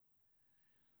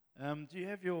If you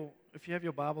have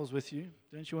your Bibles with you,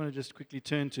 don't you want to just quickly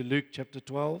turn to Luke chapter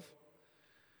 12?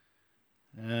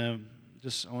 I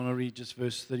want to read just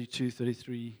verse 32,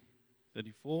 33,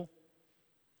 34.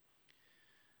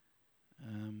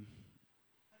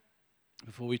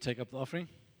 Before we take up the offering.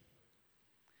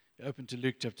 Open to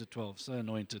Luke chapter 12. So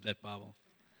anointed, that Bible.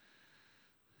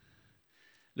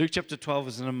 Luke chapter 12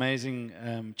 is an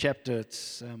amazing chapter.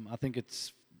 I think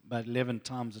it's about 11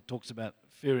 times it talks about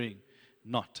fearing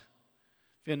not.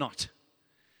 Fear not.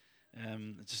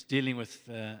 Just dealing with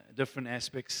different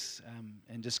aspects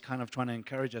and just kind of trying to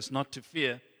encourage us not to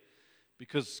fear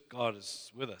because God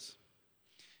is with us.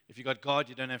 If you got God,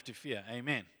 you don't have to fear.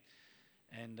 Amen.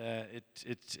 And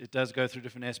it does go through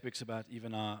different aspects about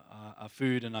even our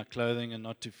food and our clothing and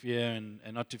not to fear and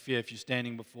not to fear if you're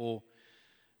standing before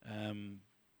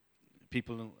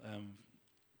people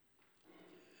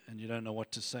and you don't know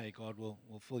what to say. God will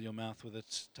fill your mouth with it.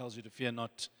 It tells you to fear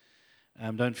not.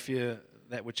 Don't fear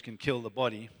that which can kill the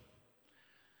body.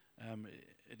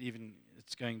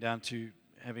 It's going down to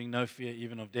having no fear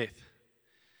even of death.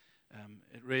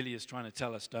 It really is trying to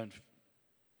tell us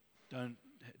don't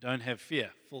have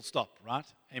fear. Full stop. Right?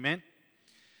 Amen.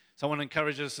 So I want to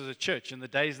encourage us as a church in the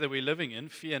days that we're living in.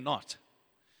 Fear not.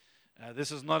 This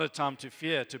is not a time to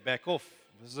fear, to back off.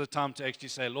 This is a time to actually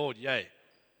say, Lord, yay.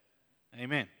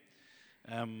 Amen.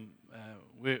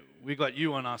 We got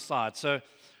you on our side. So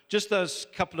just those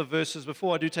couple of verses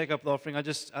before I do take up the offering,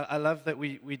 I love that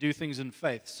we do things in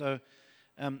faith. So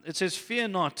it says, fear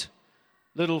not,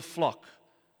 little flock,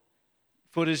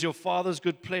 for it is your Father's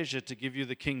good pleasure to give you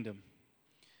the kingdom.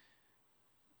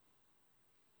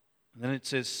 And then it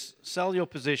says, sell your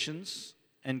possessions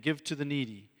and give to the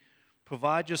needy.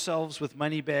 Provide yourselves with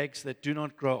money bags that do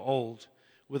not grow old,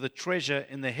 with a treasure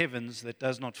in the heavens that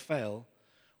does not fail,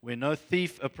 where no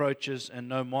thief approaches and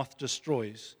no moth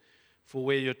destroys. For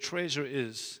where your treasure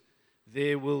is,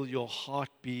 there will your heart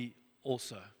be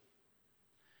also.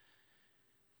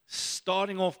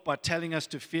 Starting off by telling us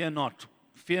to fear not.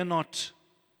 Fear not.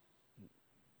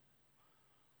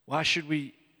 Why should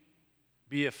we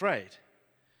be afraid?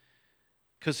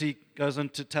 Because he goes on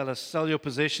to tell us, sell your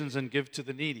possessions and give to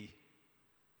the needy.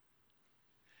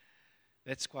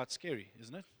 That's quite scary,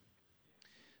 isn't it?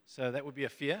 So that would be a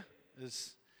fear.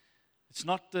 It's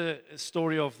not the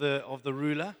story of the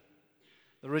ruler,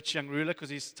 the rich young ruler, because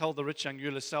he's told the rich young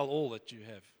ruler, sell all that you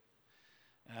have.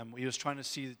 He was trying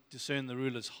to discern the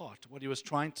ruler's heart. What he was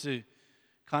trying to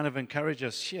kind of encourage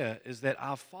us here is that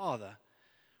our Father,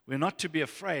 we're not to be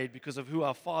afraid because of who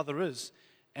our Father is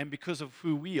and because of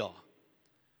who we are.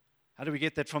 How do we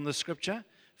get that from the scripture?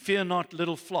 Fear not,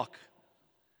 little flock.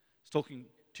 It's talking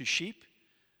to sheep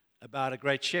about a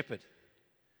great shepherd.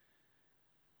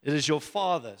 It is your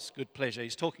Father's good pleasure.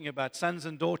 He's talking about sons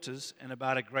and daughters and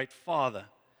about a great Father.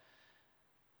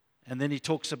 And then he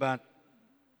talks about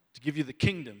to give you the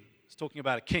kingdom. He's talking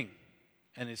about a king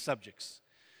and his subjects.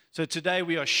 So today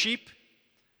we are sheep,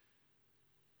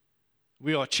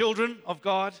 we are children of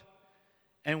God,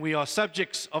 and we are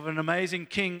subjects of an amazing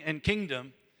king and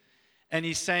kingdom. And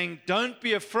he's saying, don't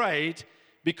be afraid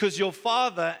because your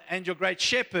Father and your great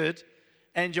shepherd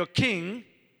and your king,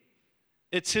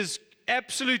 it's his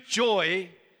absolute joy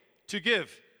to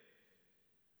give.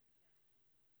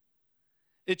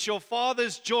 It's your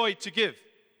Father's joy to give.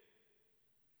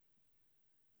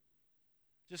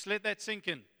 Just let that sink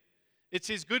in. It's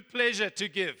his good pleasure to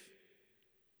give.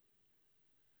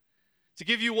 To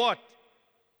give you what?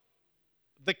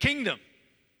 The kingdom.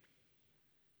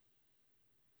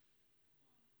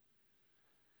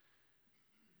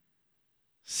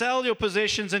 Sell your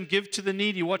possessions and give to the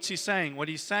needy. What's he saying? What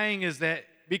he's saying is that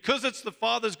because it's the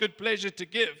Father's good pleasure to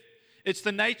give, it's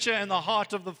the nature and the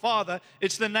heart of the Father,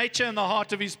 it's the nature and the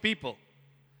heart of his people.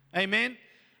 Amen?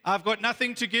 I've got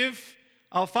nothing to give.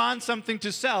 I'll find something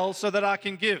to sell so that I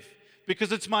can give.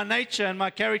 Because it's my nature and my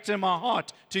character and my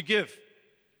heart to give.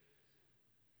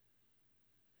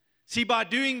 See, by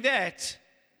doing that,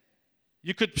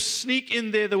 you could sneak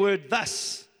in there the word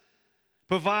thus.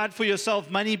 Provide for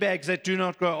yourself money bags that do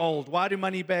not grow old. Why do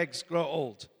money bags grow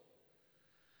old?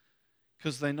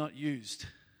 Because they're not used.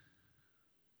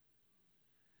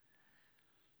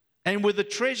 And with a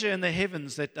treasure in the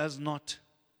heavens that does not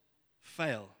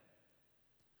fail.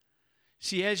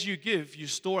 See, as you give, you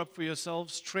store up for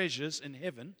yourselves treasures in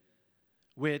heaven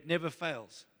where it never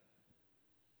fails.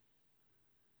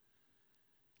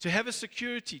 To have a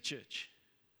security church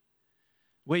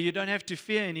where you don't have to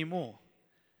fear anymore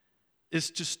is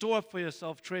to store up for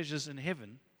yourself treasures in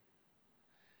heaven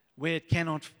where it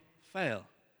cannot fail.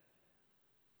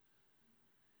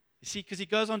 You see, because he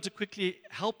goes on to quickly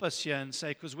help us here and say,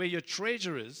 because where your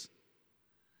treasure is,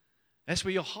 That's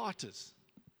where your heart is.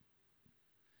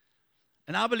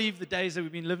 And I believe the days that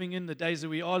we've been living in, the days that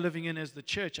we are living in as the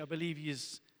church, I believe He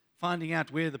is finding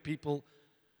out where the people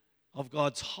of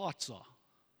God's hearts are.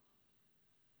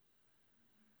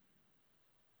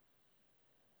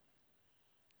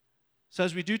 So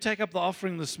as we do take up the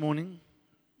offering this morning,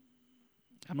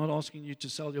 I'm not asking you to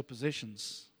sell your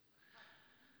possessions.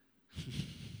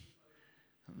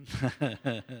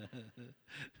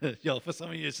 Yeah, for some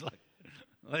of you it's like,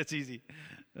 well, that's easy.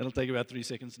 That'll take about 3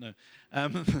 seconds. No.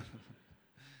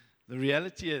 The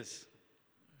reality is,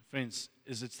 friends,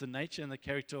 is it's the nature and the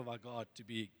character of our God to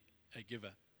be a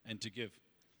giver and to give.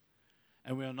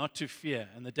 And we are not to fear.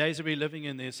 And the days that we're living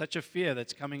in, there's such a fear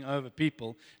that's coming over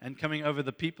people and coming over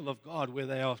the people of God where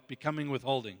they are becoming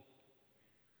withholding.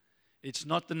 It's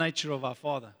not the nature of our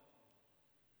Father.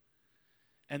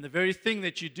 And the very thing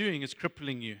that you're doing is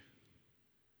crippling you.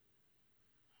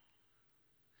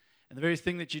 And the very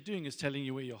thing that you're doing is telling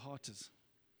you where your heart is.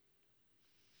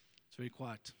 It's very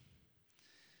quiet.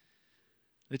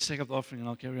 Let's take up the offering and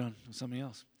I'll carry on with something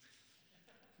else.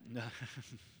 No.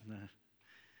 No.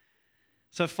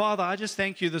 So, Father, I just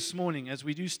thank you this morning as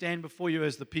we do stand before you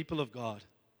as the people of God.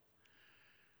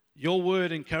 Your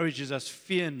word encourages us,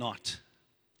 fear not.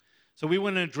 So we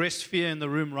want to address fear in the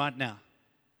room right now.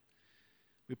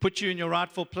 We put you in your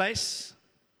rightful place.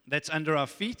 That's under our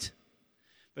feet.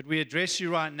 But we address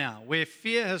you right now. Where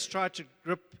fear has tried to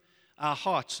grip our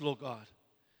hearts, Lord God,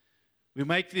 we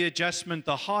make the adjustment,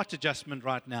 the heart adjustment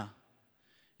right now.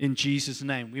 In Jesus'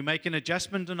 name. We make an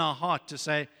adjustment in our heart to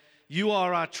say, you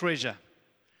are our treasure.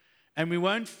 And we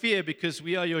won't fear because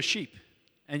we are your sheep.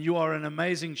 And you are an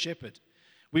amazing shepherd.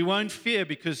 We won't fear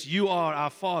because you are our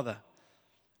Father.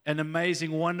 An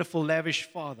amazing, wonderful, lavish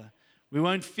Father. We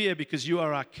won't fear because you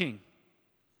are our King.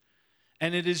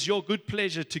 And it is your good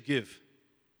pleasure to give.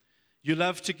 You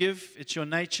love to give. It's your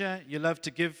nature. You love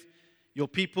to give your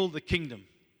people the kingdom.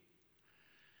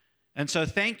 And so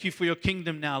thank you for your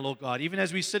kingdom now, Lord God. Even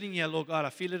as we're sitting here, Lord God, I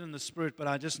feel it in the spirit, but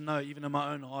I just know, even in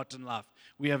my own heart and life,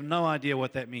 we have no idea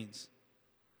what that means.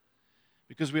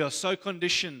 Because we are so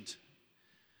conditioned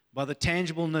by the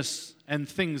tangibleness and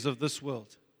things of this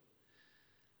world.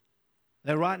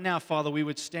 That right now, Father, we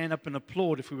would stand up and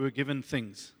applaud if we were given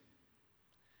things.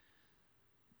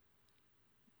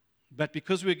 But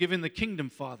because we're given the kingdom,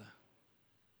 Father,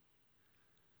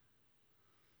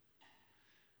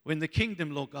 when the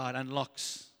kingdom, Lord God,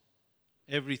 unlocks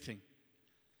everything,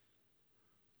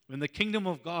 when the kingdom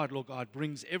of God, Lord God,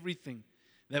 brings everything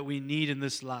that we need in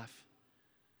this life,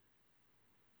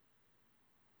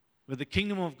 where the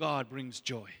kingdom of God brings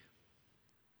joy.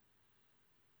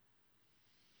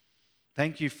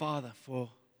 Thank you, Father, for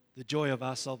the joy of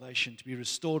our salvation to be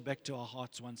restored back to our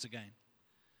hearts once again.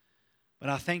 But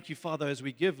I thank you, Father, as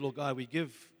we give, Lord God, we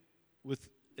give with,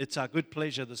 it's our good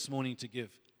pleasure this morning to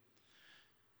give.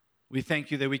 We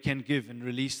thank you that we can give and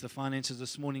release the finances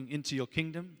this morning into your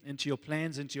kingdom, into your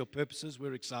plans, into your purposes.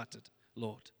 We're excited,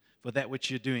 Lord, for that which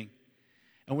you're doing.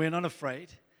 And we're not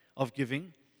afraid of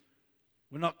giving.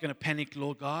 We're not going to panic,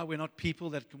 Lord God. We're not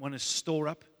people that want to store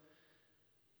up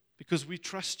because we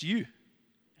trust you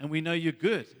and we know you're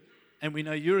good and we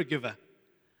know you're a giver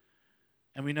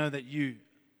and we know that you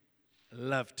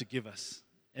love to give us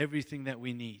everything that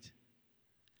we need.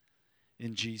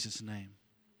 In Jesus' name.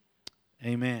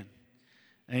 Amen.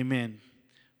 Amen.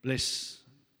 Bless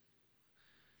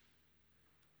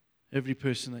every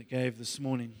person that gave this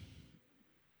morning.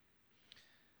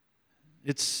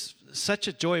 It's such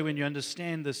a joy when you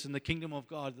understand this in the kingdom of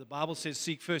God. The Bible says,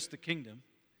 seek first the kingdom,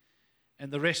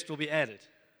 and the rest will be added.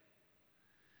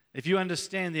 If you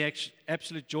understand the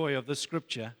absolute joy of this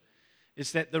scripture,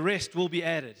 it's that the rest will be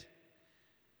added.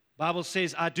 The Bible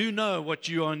says, I do know what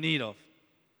you are in need of.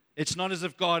 It's not as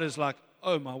if God is like,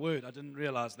 oh my word, I didn't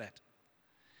realize that.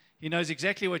 He knows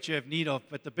exactly what you have need of,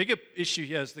 but the bigger issue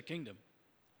here is the kingdom.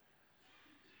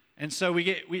 And so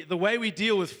the way we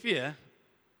deal with fear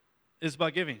is by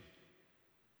giving.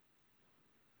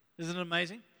 Isn't it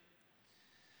amazing?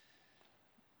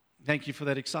 Thank you for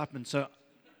that excitement. So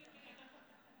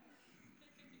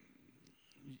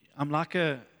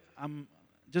I'm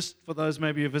just for those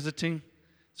maybe who are visiting,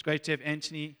 it's great to have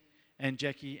Anthony and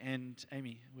Jackie and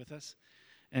Amy with us.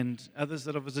 And others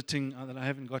that are visiting that I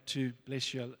haven't got to,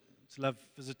 bless you. I love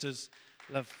visitors,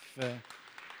 love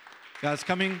guys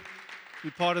coming, be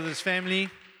part of this family.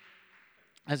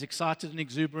 As excited and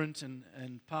exuberant and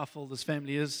powerful this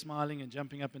family is, smiling and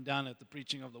jumping up and down at the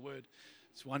preaching of the word.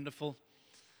 It's wonderful.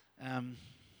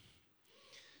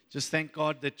 Just thank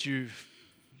God that you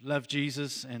love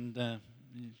Jesus and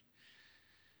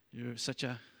you're such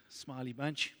a smiley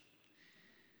bunch.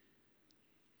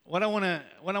 what I want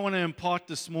to impart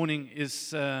this morning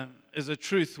is a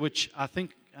truth which I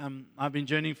think I've been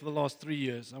journeying for the last 3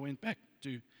 years. I went back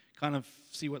to kind of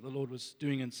see what the Lord was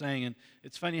doing and saying, and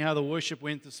it's funny how the worship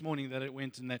went this morning, that it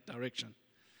went in that direction.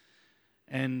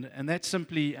 And that's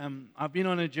simply, I've been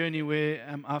on a journey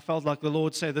where I felt like the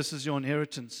Lord said, "This is your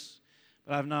inheritance,"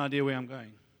 but I have no idea where I'm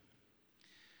going.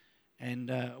 And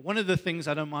one of the things,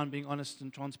 I don't mind being honest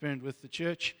and transparent with the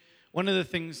church, one of the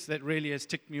things that really has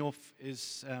ticked me off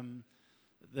is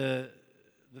the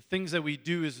things that we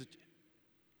do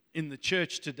in the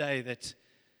church today that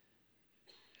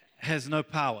has no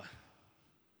power.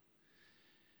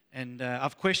 And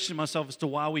I've questioned myself as to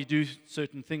why we do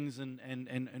certain things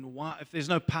and why, if there's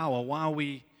no power, why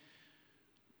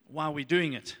are we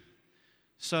doing it?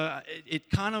 So it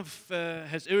kind of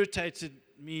has irritated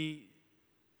me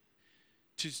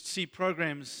to see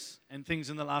programs and things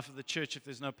in the life of the church if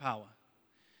there's no power.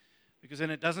 Because then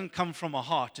it doesn't come from a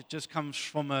heart, it just comes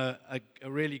from a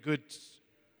really good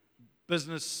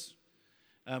business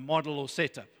model or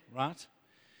setup, right?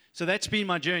 So that's been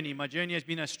my journey. My journey has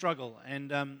been a struggle,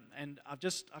 and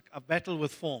I've battled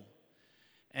with form.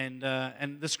 And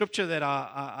the scripture that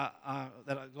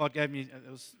God gave me, it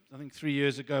was I think 3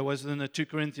 years ago, was in the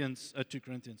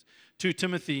 2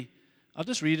 Timothy. I'll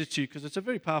just read it to you because it's a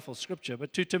very powerful scripture.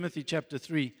 But 2 Timothy chapter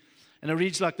 3, and it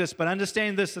reads like this: "But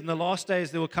understand this, in the last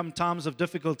days there will come times of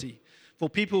difficulty. For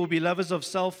people will be lovers of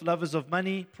self, lovers of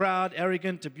money, proud,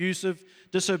 arrogant, abusive,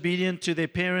 disobedient to their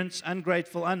parents,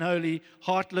 ungrateful, unholy,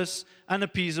 heartless,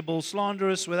 unappeasable,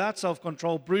 slanderous, without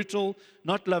self-control, brutal,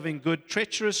 not loving good,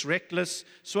 treacherous, reckless,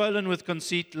 swollen with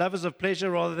conceit, lovers of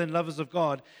pleasure rather than lovers of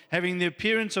God, having the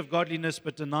appearance of godliness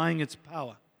but denying its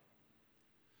power."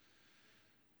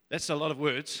 That's a lot of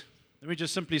words. Let me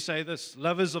just simply say this: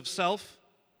 lovers of self,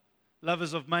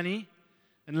 lovers of money,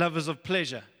 and lovers of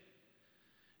pleasure.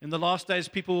 In the last days,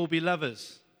 people will be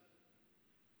lovers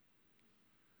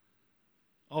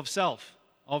of self,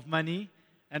 of money,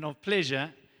 and of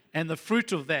pleasure, and the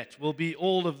fruit of that will be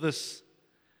all of this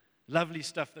lovely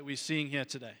stuff that we're seeing here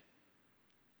today.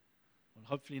 Well,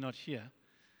 hopefully not here,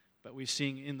 but we're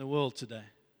seeing in the world today,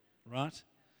 right?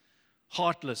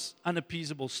 Heartless,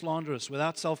 unappeasable, slanderous,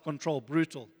 without self-control,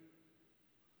 brutal,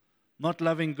 not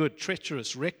loving good,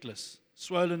 treacherous, reckless,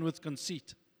 swollen with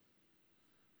conceit,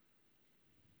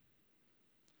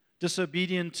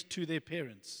 disobedient to their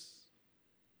parents.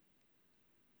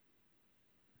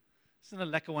 Isn't a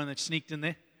lacquer one that sneaked in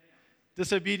there?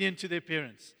 Disobedient to their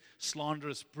parents.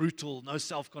 Slanderous, brutal, no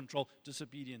self-control,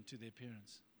 disobedient to their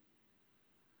parents.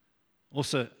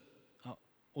 I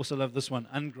also love this one: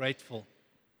 ungrateful.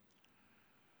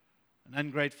 An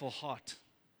ungrateful heart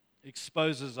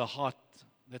exposes a heart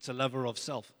that's a lover of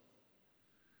self.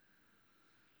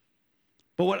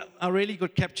 But what I really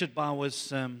got captured by was,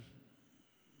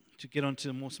 to get onto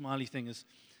the more smiley thing, is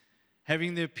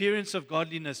having the appearance of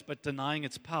godliness but denying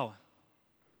its power.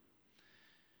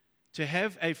 To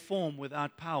have a form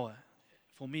without power,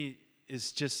 for me,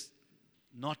 is just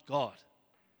not God.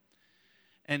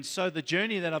 And so the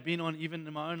journey that I've been on, even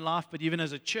in my own life, but even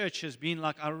as a church, has been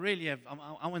like, I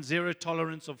want zero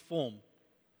tolerance of form.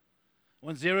 I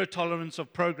want zero tolerance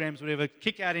of programs, whatever.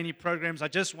 Kick out any programs. I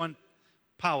just want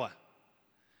power.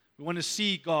 We want to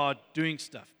see God doing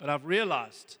stuff. But I've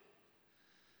realized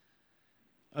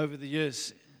over the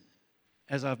years,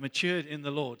 as I've matured in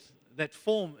the Lord, that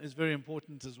form is very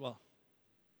important as well.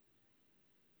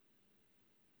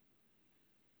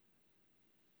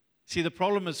 See, the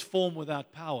problem is form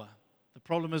without power. The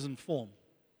problem isn't form.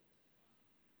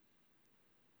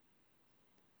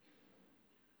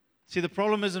 See, the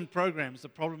problem isn't programs. The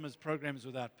problem is programs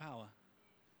without power.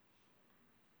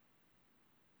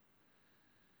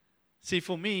 See,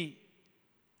 for me,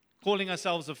 calling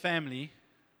ourselves a family,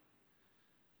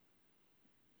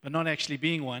 but not actually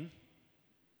being one,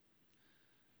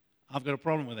 I've got a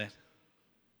problem with that.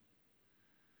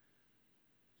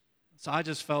 So I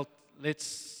just felt,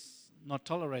 let's not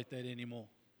tolerate that anymore.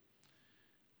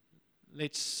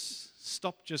 Let's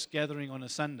stop just gathering on a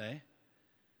Sunday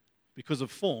because of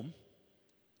form.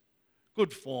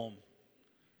 Good form.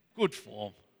 Good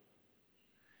form.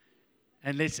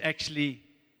 And let's actually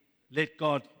let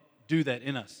God do that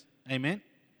in us. Amen?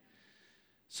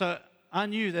 So I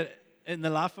knew that in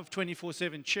the life of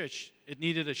 24/7 church, it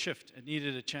needed a shift. It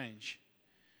needed a change.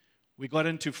 We got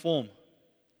into form,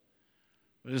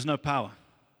 but there's no power.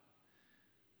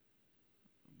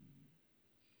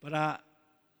 But I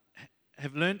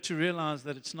have learned to realize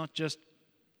that it's not just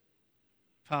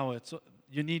power.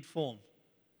 You need form.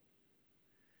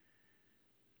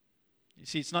 You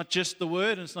see, it's not just the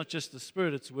word, and it's not just the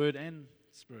spirit. It's word and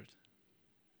spirit.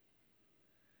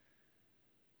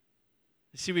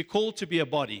 You see, we're called to be a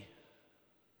body,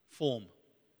 form.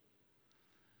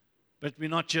 But we're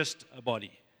not just a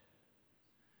body.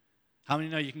 How many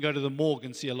know you can go to the morgue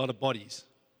and see a lot of bodies?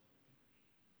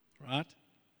 Right?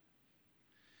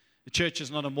 The church is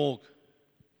not a morgue.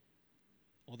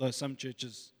 Although some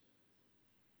churches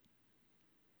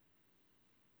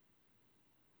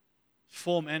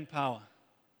form and power.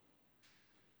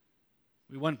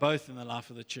 We want both in the life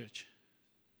of the church.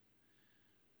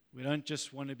 We don't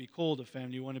just want to be called a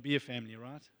family, we want to be a family,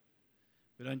 right?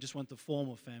 We don't just want the form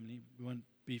of family, we want to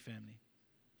be family.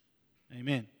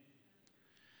 Amen.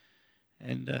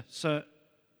 And so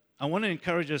I want to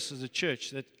encourage us as a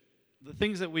church that the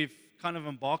things that we've kind of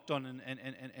embarked on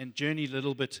and journeyed a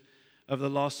little bit over the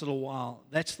last little while,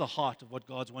 that's the heart of what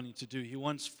God's wanting to do. He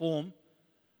wants form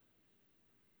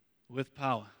with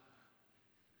power.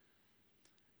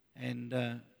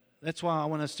 And that's why I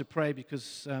want us to pray,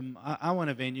 because I want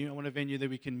a venue. I want a venue that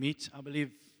we can meet. I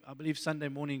believe Sunday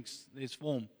mornings there's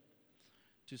form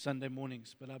to Sunday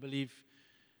mornings, but I believe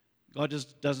God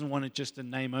just doesn't want it just in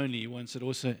name only. He wants it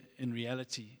also in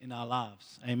reality in our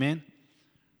lives. Amen?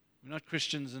 We're not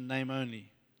Christians in name only.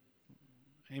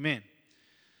 Amen.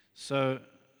 So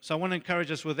I want to encourage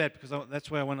us with that, because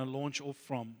that's where I want to launch off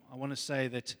from. I want to say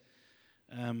that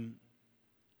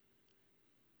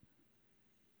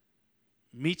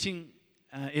meeting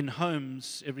in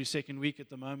homes every second week at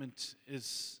the moment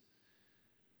is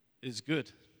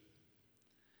good,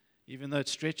 even though it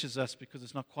stretches us because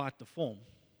it's not quite the form.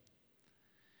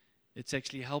 It's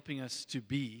actually helping us to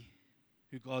be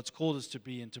who God's called us to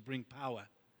be and to bring power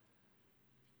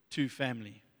to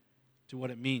family, to what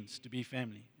it means to be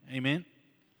family. Amen?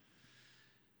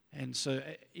 And so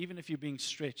even if you're being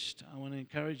stretched, I want to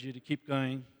encourage you to keep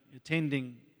going,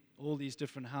 attending all these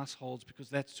different households, because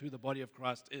that's who the body of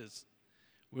Christ is.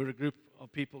 We're a group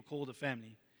of people called a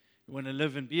family. We want to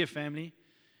live and be a family,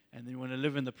 and then we want to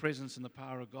live in the presence and the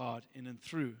power of God in and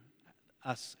through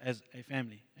us as a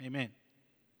family. Amen.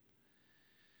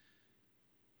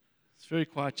 It's very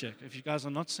quiet, Jack. If you guys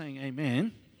are not saying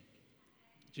amen,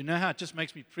 do you know how it just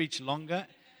makes me preach longer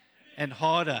and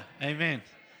harder? Amen.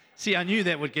 See, I knew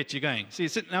that would get you going. See,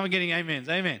 now we're getting amens.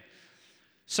 Amen.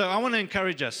 So I want to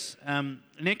encourage us.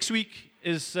 Next week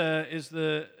is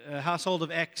the Household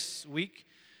of Acts week,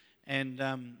 and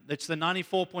it's the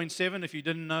 94.7. If you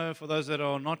didn't know, for those that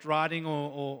are not riding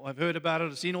or have heard about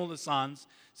it or seen all the signs,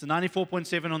 it's the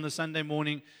 94.7 on the Sunday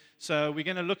morning. So we're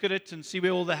going to look at it and see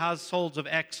where all the households of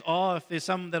Acts are. If there's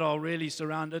some that are really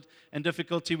surrounded and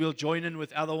difficulty, we'll join in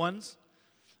with other ones.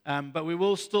 But we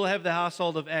will still have the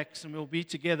household of Acts, and we'll be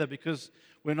together, because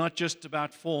we're not just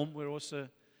about form, we're also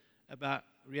about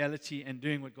reality and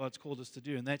doing what God's called us to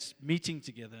do, and that's meeting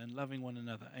together and loving one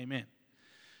another. Amen.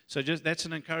 So just that's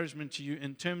an encouragement to you.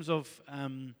 In terms of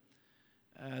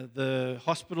the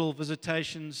hospital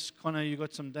visitations, Connor, you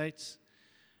got some dates?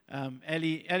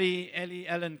 Ellie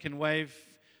Allen can wave.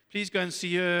 Please go and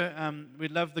see her.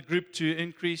 We'd love the group to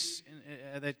increase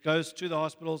that goes to the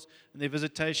hospitals and their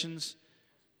visitations.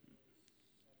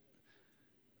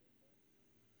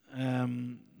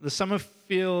 The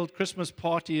Summerfield Christmas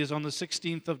party is on the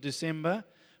 16th of December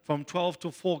from 12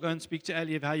 to 4. Go and speak to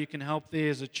Ali of how you can help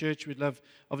there as a church. We'd love,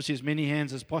 obviously, as many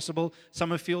hands as possible.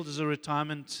 Summerfield is a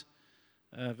retirement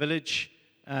village,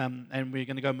 and we're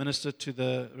going to go minister to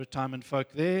the retirement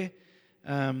folk there.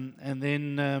 And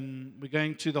then we're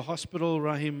going to the hospital,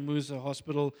 Rahim Musa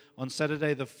Hospital, on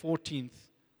Saturday the 14th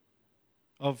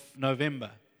of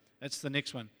November. That's the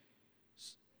next one.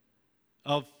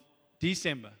 Of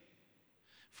December.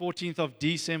 14th of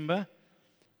December.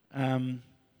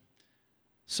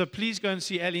 So please go and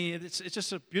see Ali. It's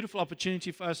just a beautiful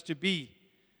opportunity for us to be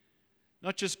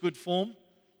not just good form,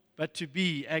 but to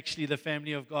be actually the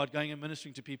family of God, going and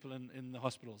ministering to people in the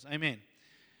hospitals. Amen.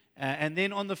 And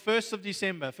then on the 1st of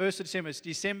December, it's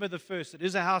December the 1st. It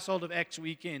is a Household of Acts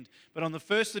weekend. But on the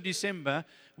 1st of December,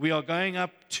 we are going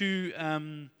up to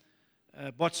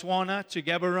Botswana, to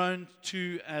Gaborone,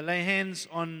 to lay hands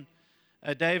on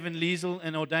Dave and Liesel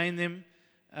and ordain them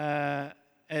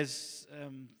as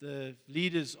the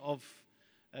leaders of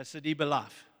Sadiba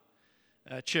Life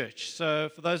Church. So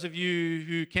for those of you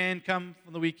who can come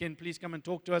for the weekend, please come and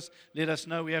talk to us. Let us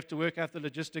know. We have to work out the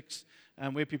logistics,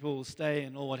 where people will stay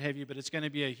and all what have you. But it's going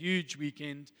to be a huge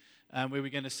weekend where we're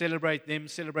going to celebrate them,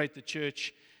 celebrate the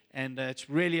church. And it's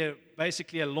really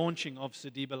basically a launching of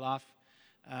Sadiba Life.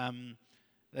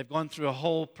 They've gone through a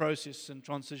whole process and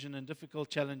transition and difficult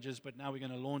challenges, but now we're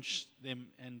going to launch them,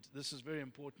 and this is very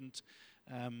important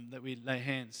that we lay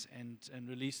hands and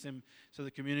release them so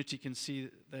the community can see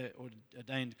the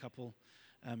ordained couple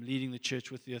leading the church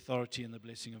with the authority and the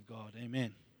blessing of God.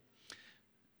 Amen.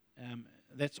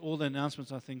 that's all the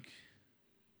announcements, I think.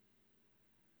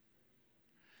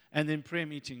 And then prayer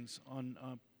meetings.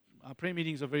 Our prayer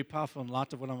meetings are very powerful in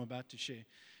light of what I'm about to share.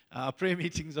 Our prayer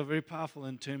meetings are very powerful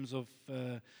in terms of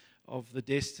the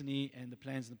destiny and the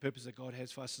plans and the purpose that God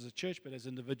has for us as a church, but as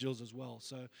individuals as well.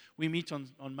 So we meet on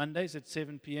Mondays at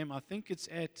 7 p.m. I think it's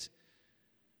at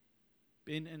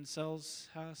Ben and Sal's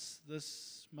house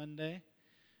this Monday.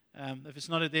 If it's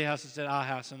not at their house, it's at our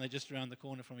house, and they're just around the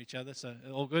corner from each other. So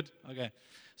all good? Okay.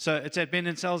 So it's at Ben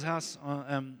and Sal's house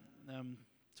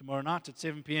tomorrow night at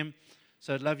 7 p.m.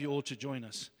 So I'd love you all to join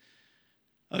us.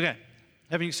 Okay.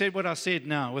 Having said what I said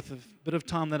now, with a bit of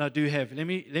time that I do have, let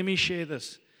me share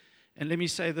this. And let me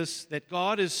say this, that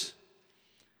God is,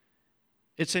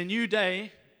 it's a new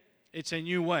day, it's a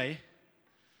new way.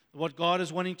 What God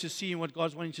is wanting to see and what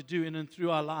God's wanting to do in and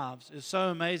through our lives is so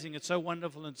amazing, it's so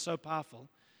wonderful and so powerful.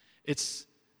 It's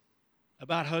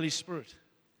about Holy Spirit.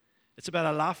 It's about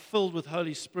a life filled with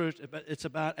Holy Spirit. It's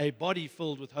about a body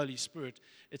filled with Holy Spirit.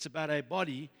 It's about a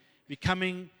body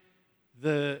becoming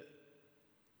the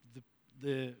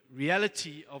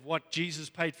reality of what Jesus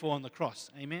paid for on the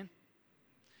cross. Amen?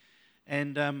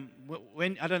 And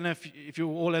when I don't know if you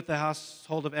were all at the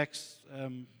Household of Acts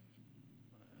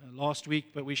last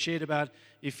week, but we shared about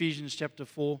Ephesians chapter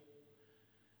 4,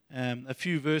 a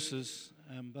few verses.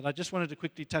 But I just wanted to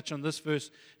quickly touch on this verse.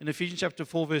 In Ephesians chapter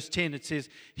 4, verse 10, it says,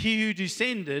 "He who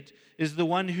descended is the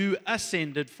one who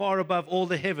ascended far above all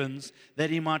the heavens, that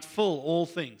he might fill all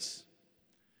things."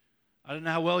 I don't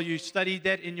know how well you studied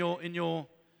that in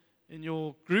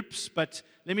your groups, but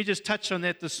let me just touch on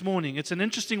that this morning. It's an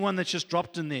interesting one that's just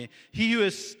dropped in there. He who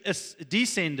has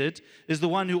descended is the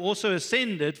one who also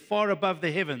ascended far above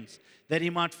the heavens, that he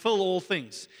might fill all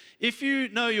things. If you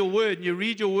know your word and you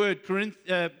read your word,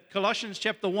 Colossians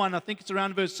chapter 1, I think it's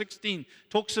around verse 16,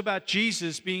 talks about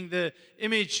Jesus being the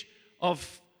image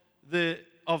of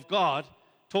God,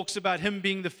 talks about him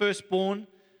being the firstborn,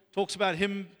 talks about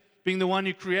him being the one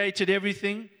who created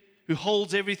everything, who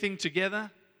holds everything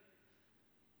together.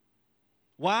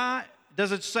 Why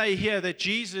does it say here that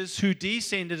Jesus, who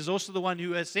descended, is also the one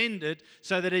who ascended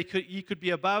so that he could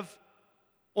be above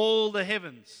all the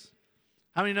heavens?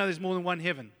 How many know there's more than one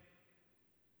heaven?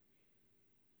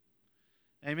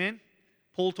 Amen?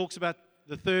 Paul talks about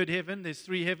the third heaven. There's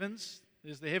three heavens.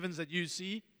 There's the heavens that you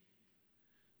see.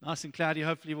 Nice and cloudy.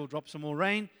 Hopefully we'll drop some more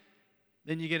rain.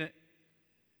 Then you get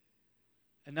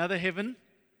another heaven.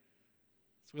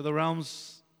 It's where the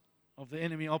realms of the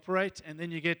enemy operate. And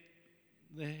then you get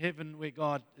the heaven where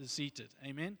God is seated.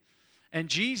 Amen? And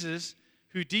Jesus,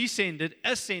 who descended,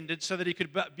 ascended so that he could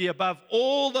be above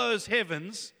all those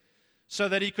heavens, so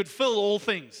that he could fill all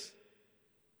things.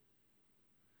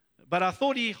 But I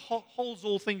thought he holds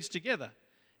all things together.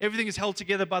 Everything is held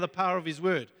together by the power of his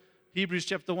word. Hebrews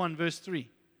chapter 1, verse 3.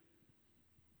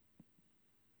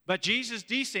 But Jesus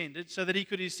descended so that he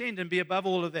could ascend and be above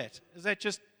all of that. Is that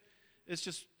just,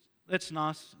 that's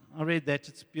nice. I read that.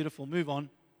 It's beautiful. Move on.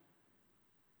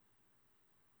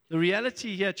 The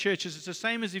reality here, church, is it's the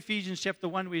same as Ephesians chapter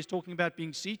 1, where he's talking about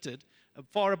being seated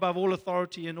far above all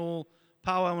authority and all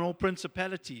power and all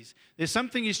principalities. There's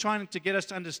something he's trying to get us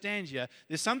to understand here.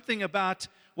 There's something about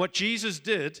what Jesus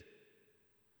did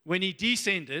when he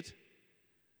descended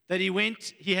that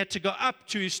he had to go up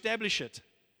to establish it.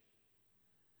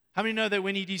 How many know that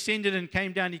when he descended and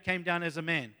came down, he came down as a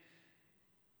man?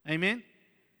 Amen?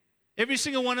 Every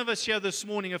single one of us here this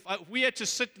morning, if we had to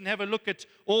sit and have a look at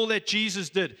all that Jesus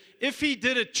did, if he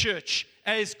did it, church,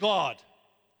 as God,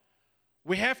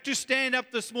 we have to stand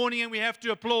up this morning and we have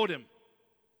to applaud him.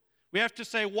 We have to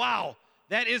say, wow,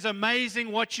 that is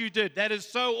amazing what you did. That is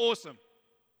so awesome.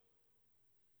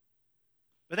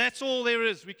 But that's all there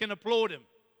is. We can applaud him.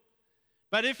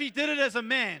 But if he did it as a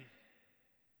man,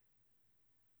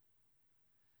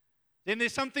 then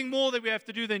there's something more that we have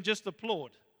to do than just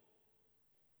applaud.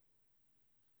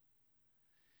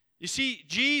 You see,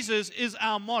 Jesus is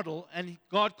our model, and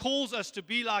God calls us to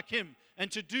be like him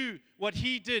and to do what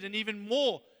he did, and even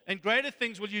more and greater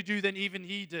things will you do than even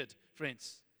he did,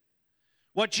 friends.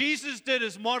 What Jesus did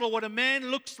is model what a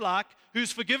man looks like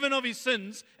who's forgiven of his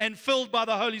sins and filled by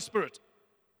the Holy Spirit.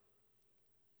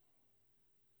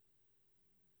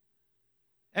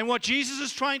 And what Jesus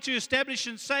is trying to establish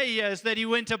and say here is that he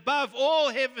went above all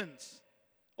heavens,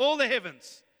 all the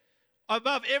heavens,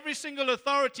 above every single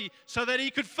authority, so that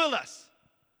he could fill us.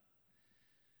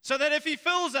 So that if he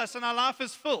fills us and our life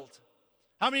is filled.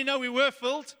 How many know we were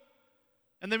filled?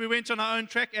 And then we went on our own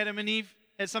track. Adam and Eve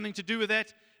had something to do with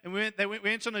that. And we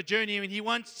went on a journey, and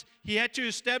he had to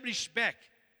establish back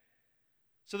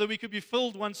so that we could be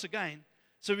filled once again,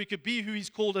 so we could be who he's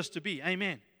called us to be.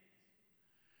 Amen.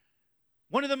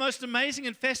 One of the most amazing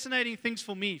and fascinating things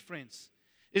for me, friends,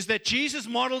 is that Jesus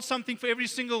modeled something for every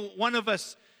single one of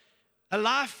us. A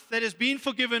life that has been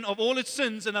forgiven of all its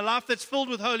sins and a life that's filled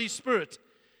with Holy Spirit.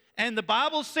 And the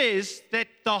Bible says that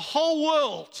the whole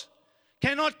world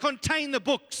cannot contain the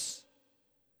books.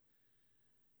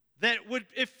 That would,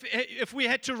 if we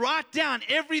had to write down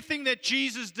everything that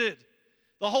Jesus did,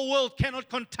 the whole world cannot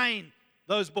contain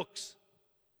those books.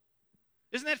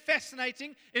 Isn't that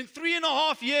fascinating? In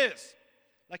 3.5 years,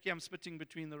 lucky I'm spitting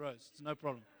between the rows, it's no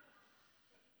problem.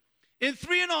 In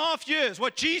 3.5 years,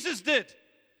 what Jesus did,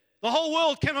 the whole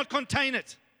world cannot contain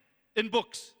it in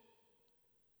books.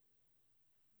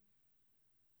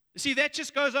 You see, that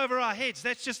just goes over our heads.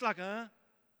 That's just like,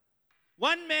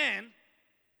 one man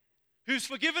who's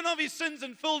forgiven of his sins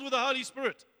and filled with the Holy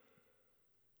Spirit.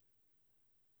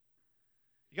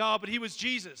 Yeah, but he was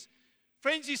Jesus.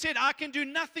 Friends, he said, I can do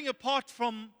nothing apart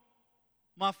from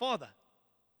my Father.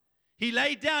 He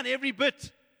laid down every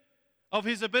bit of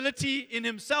his ability in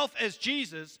himself as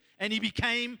Jesus, and he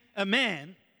became a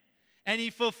man, and he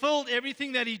fulfilled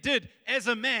everything that he did as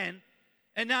a man,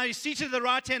 and now he's seated at the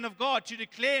right hand of God to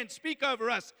declare and speak over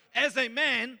us as a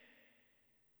man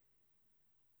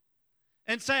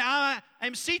and say, I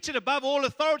am seated above all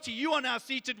authority. You are now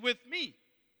seated with me.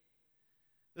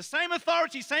 The same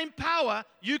authority, same power,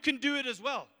 you can do it as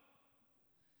well.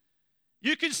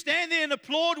 You can stand there and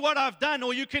applaud what I've done,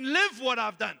 or you can live what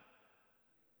I've done.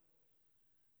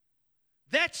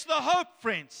 That's the hope,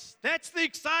 friends. That's the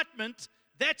excitement.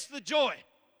 That's the joy.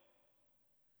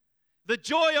 The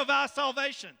joy of our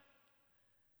salvation.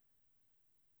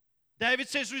 David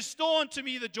says, restore unto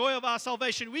me the joy of our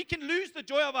salvation. We can lose the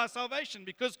joy of our salvation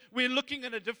because we're looking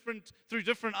at through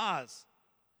different eyes.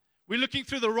 We're looking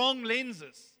through the wrong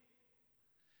lenses.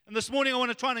 And this morning I want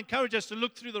to try and encourage us to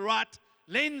look through the right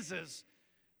lenses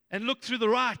and look through the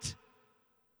right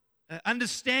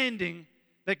understanding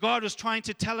that God was trying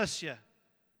to tell us here.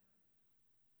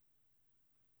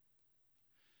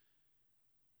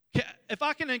 If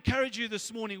I can encourage you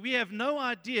this morning, we have no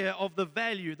idea of the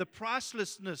value, the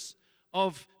pricelessness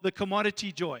of the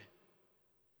commodity joy.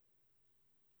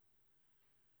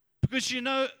 Because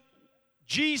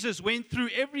Jesus went through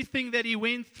everything that he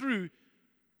went through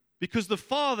because the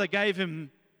Father gave him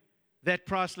that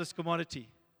priceless commodity.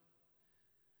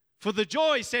 For the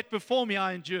joy set before me,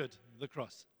 I endured the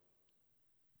cross.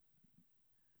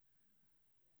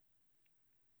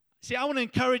 See, I want to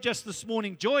encourage us this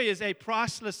morning. Joy is a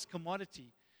priceless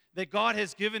commodity that God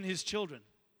has given his children.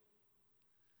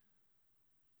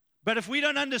 But if we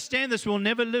don't understand this, we'll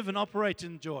never live and operate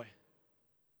in joy.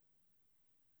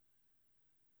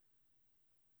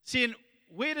 See, and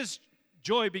where does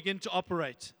joy begin to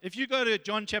operate? If you go to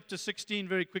John chapter 16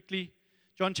 very quickly,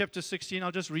 John chapter 16,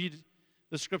 I'll just read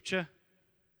the scripture.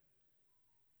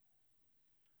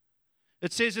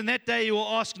 It says, in that day you will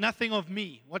ask nothing of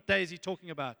me. What day is he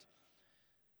talking about?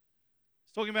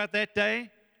 He's talking about that day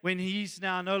when he's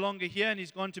now no longer here and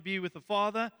he's gone to be with the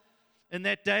Father. In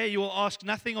that day you will ask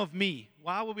nothing of me.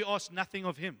 Why will we ask nothing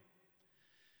of him?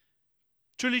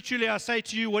 Truly, truly, I say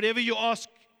to you, whatever you ask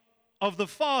of the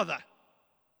Father.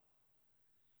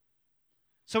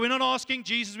 So we're not asking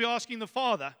Jesus, we're asking the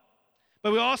Father.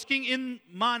 But we're asking in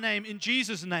my name, in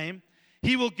Jesus' name,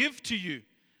 he will give to you.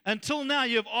 Until now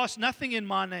you have asked nothing in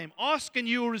my name. Ask and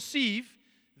you will receive,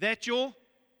 that your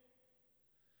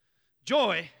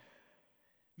joy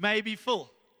may be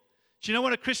full. Do you know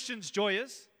what a Christian's joy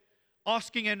is?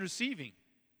 Asking and receiving.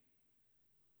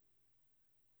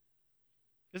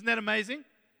 Isn't that amazing?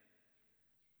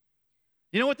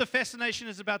 You know what the fascination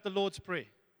is about the Lord's Prayer?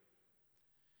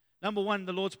 Number one,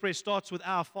 the Lord's Prayer starts with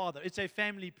our Father. It's a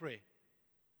family prayer.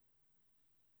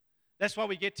 That's why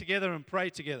we get together and pray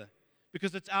together.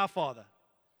 Because it's our Father.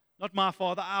 Not my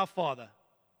Father, our Father.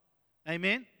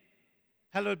 Amen?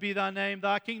 Hallowed be thy name,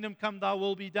 thy kingdom come, thy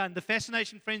will be done. The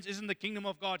fascination, friends, isn't the kingdom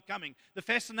of God coming. The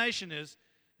fascination is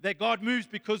that God moves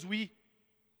because we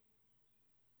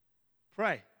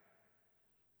pray.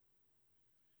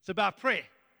 It's about prayer.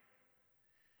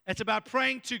 It's about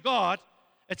praying to God.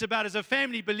 It's about, as a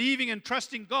family, believing and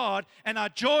trusting God, and our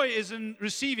joy is in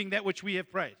receiving that which we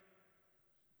have prayed.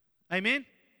 Amen?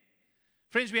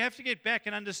 Friends, we have to get back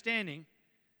in understanding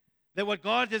that what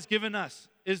God has given us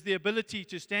is the ability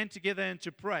to stand together and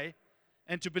to pray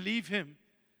and to believe him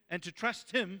and to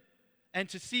trust him and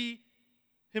to see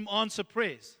him answer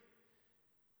prayers.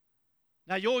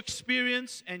 Now, your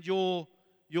experience and your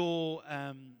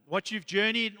what you've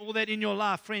journeyed and all that in your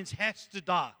life, friends, has to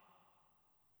die.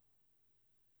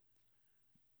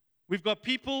 We've got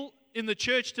people in the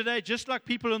church today, just like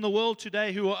people in the world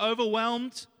today, who are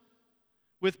overwhelmed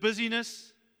with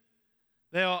busyness.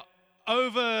 They are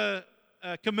over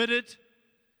committed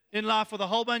in life with a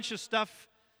whole bunch of stuff.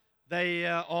 They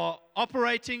are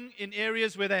operating in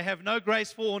areas where they have no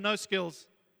grace for or no skills.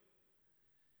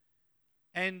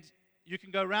 And you can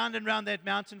go round and round that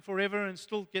mountain forever and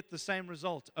still get the same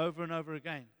result over and over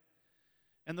again.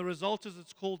 And the result is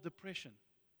it's called depression.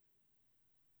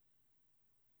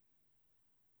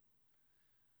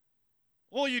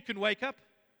 Or you can wake up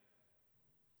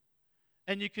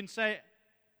and you can say,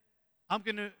 I'm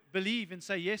going to believe and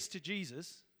say yes to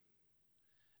Jesus.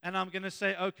 And I'm going to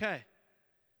say, okay.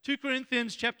 2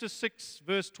 Corinthians chapter 6,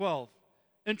 verse 12.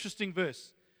 Interesting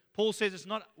verse. Paul says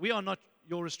we are not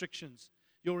your restrictions.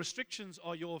 Your restrictions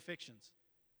are your affections.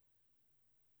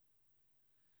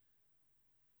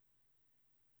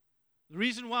 The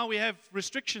reason why we have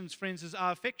restrictions, friends, is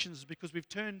our affections, is because we've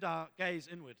turned our gaze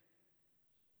inward.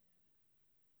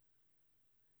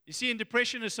 You see, in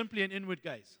depression is simply an inward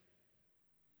gaze.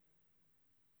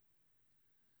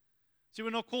 See, we're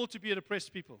not called to be a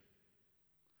depressed people.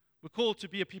 We're called to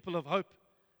be a people of hope,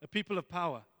 a people of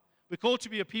power. We're called to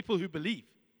be a people who believe,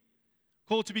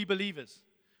 called to be believers,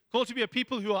 called to be a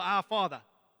people who are our Father,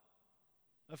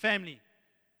 a family.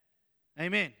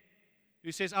 Amen.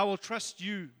 Who says, I will trust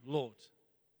you, Lord.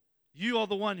 You are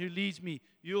the one who leads me.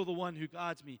 You are the one who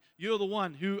guides me. You are the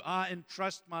one who I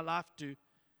entrust my life to.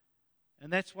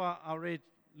 And that's why I read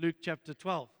Luke chapter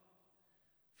 12.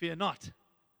 Fear not.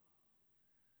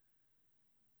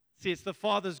 See, it's the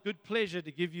Father's good pleasure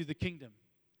to give you the kingdom.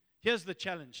 Here's the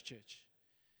challenge, church.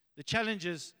 The challenge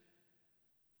is,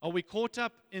 are we caught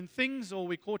up in things or are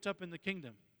we caught up in the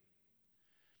kingdom?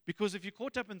 Because if you're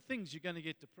caught up in things, you're going to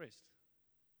get depressed.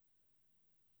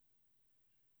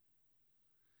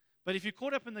 But if you're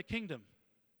caught up in the kingdom,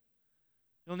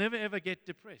 you'll never ever get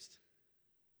depressed.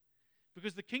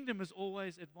 Because the kingdom is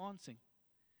always advancing.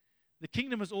 The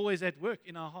kingdom is always at work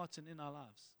in our hearts and in our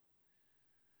lives.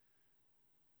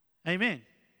 Amen.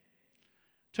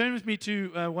 Turn with me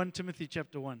to 1 Timothy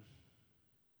chapter 1.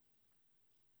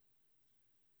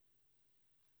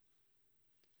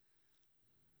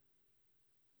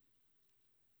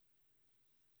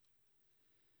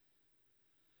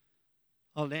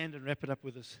 I'll land and wrap it up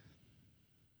with this.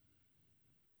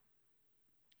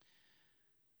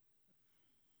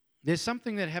 There's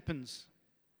something that happens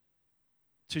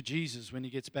to Jesus when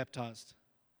he gets baptized,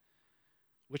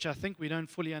 which I think we don't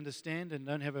fully understand and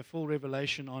don't have a full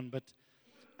revelation on. But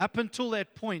up until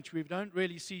that point, we don't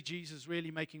really see Jesus really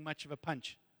making much of a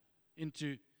punch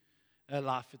into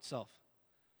life itself.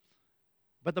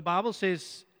 But the Bible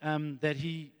says that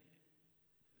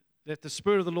the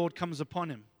Spirit of the Lord comes upon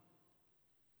him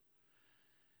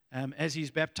as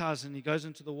he's baptized, and he goes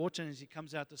into the water, and as he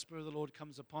comes out, the Spirit of the Lord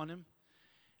comes upon him.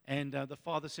 And the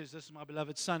Father says, this is my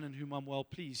beloved Son in whom I'm well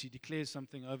pleased. He declares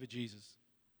something over Jesus.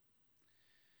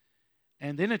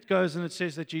 And then it goes and it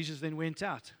says that Jesus then went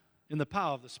out in the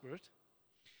power of the Spirit.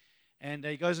 And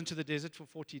he goes into the desert for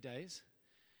 40 days.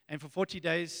 And for 40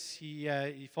 days he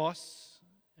fasts,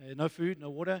 no food, no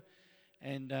water.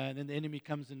 And then the enemy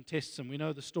comes and tests him. We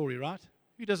know the story, right?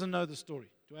 Who doesn't know the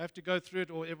story? Do I have to go through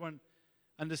it or everyone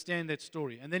understand that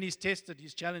story? And then he's tested,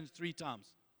 he's challenged 3 times,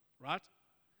 right?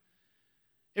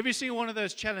 Every single one of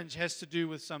those challenges has to do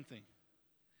with something.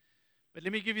 But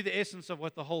let me give you the essence of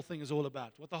what the whole thing is all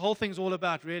about. What the whole thing is all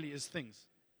about really is things.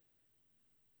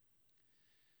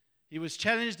 He was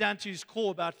challenged down to his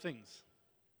core about things.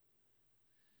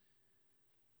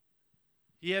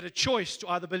 He had a choice to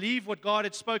either believe what God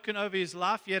had spoken over his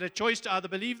life. He had a choice to either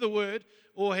believe the word,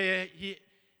 or he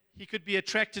could be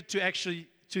attracted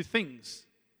to things.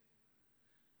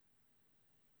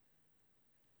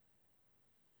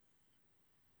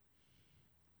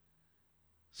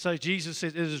 So Jesus said,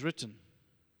 it is written.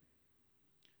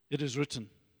 It is written.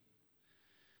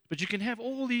 But you can have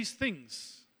all these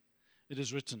things. It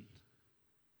is written.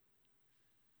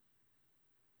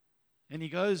 And he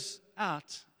goes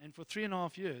out, and for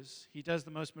 3.5 years, he does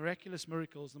the most miraculous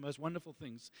miracles, the most wonderful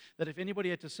things, that if anybody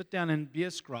had to sit down and be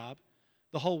a scribe,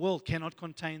 the whole world cannot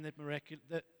contain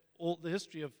that all the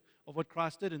history of what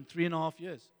Christ did in 3.5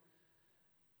 years.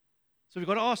 So we've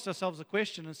got to ask ourselves a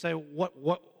question and say,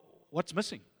 what's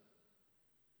missing?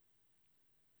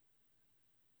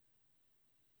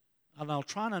 And I'll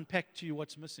try and unpack to you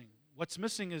what's missing. What's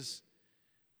missing is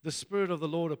the Spirit of the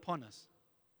Lord upon us.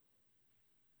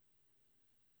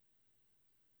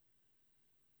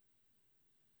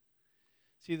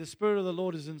 See, the Spirit of the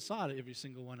Lord is inside of every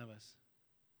single one of us.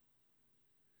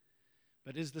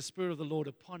 But is the Spirit of the Lord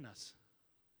upon us?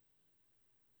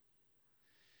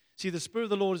 See, the Spirit of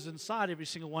the Lord is inside every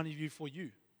single one of you for you.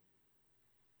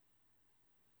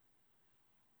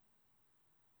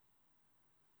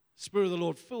 Spirit of the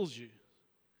Lord fills you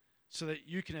so that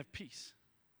you can have peace.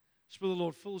 The Spirit of the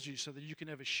Lord fills you so that you can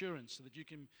have assurance,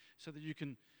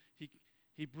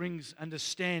 He brings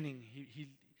understanding.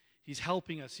 He's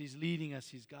helping us, He's leading us,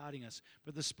 He's guiding us.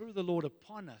 But the Spirit of the Lord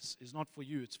upon us is not for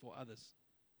you, it's for others.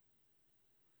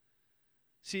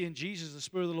 See, in Jesus, the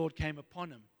Spirit of the Lord came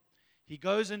upon Him. He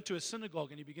goes into a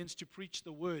synagogue and He begins to preach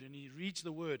the Word, and He reads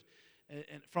the Word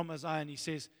from Isaiah, and He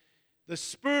says, the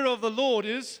Spirit of the Lord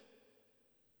is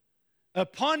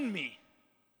upon me,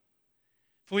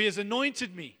 for He has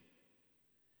anointed me.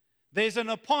 There's an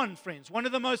upon, friends. One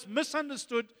of the most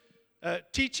misunderstood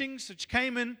teachings which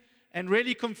came in and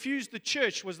really confused the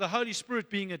church was the Holy Spirit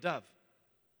being a dove.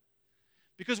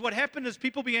 Because what happened is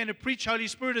people began to preach Holy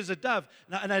Spirit as a dove.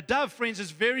 And a dove, friends,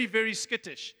 is very, very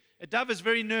skittish. A dove is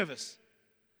very nervous.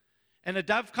 And a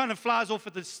dove kind of flies off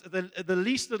at the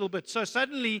least little bit. So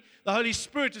suddenly, the Holy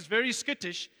Spirit is very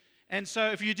skittish. And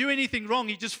so if you do anything wrong,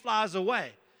 He just flies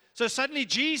away. So suddenly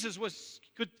Jesus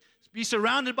could be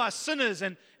surrounded by sinners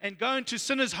and go into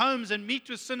sinners' homes and meet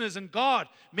with sinners. And God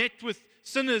met with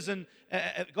sinners, and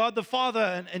God the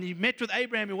Father, and He met with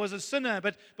Abraham, who was a sinner.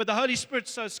 But the Holy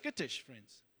Spirit's so skittish,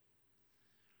 friends.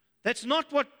 That's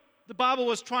not what the Bible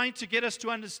was trying to get us to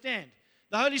understand.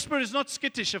 The Holy Spirit is not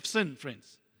skittish of sin,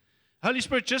 friends. Holy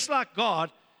Spirit, just like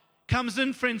God, comes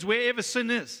in, friends, wherever sin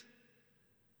is.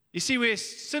 You see, where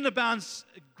sin abounds,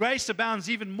 grace abounds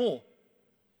even more.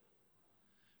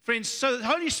 Friends, so the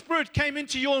Holy Spirit came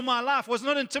into your and my life, was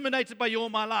not intimidated by your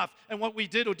and my life and what we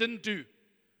did or didn't do.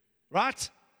 Right?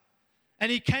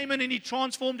 And He came in and He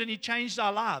transformed and He changed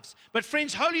our lives. But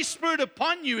friends, Holy Spirit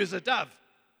upon you is a dove.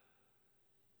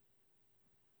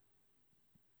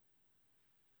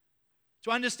 To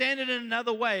understand it in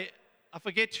another way, I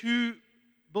forget who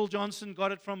Bill Johnson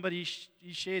got it from, but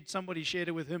somebody shared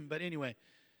it with him. But anyway,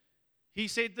 he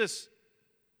said this.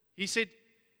 He said,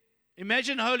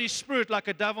 imagine Holy Spirit like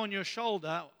a dove on your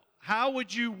shoulder. How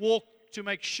would you walk to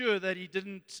make sure that He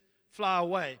didn't fly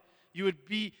away?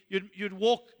 You'd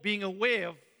walk being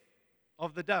aware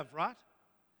of the dove, right?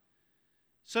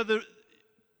 So the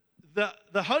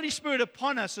Holy Spirit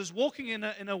upon us is walking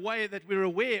in a way that we're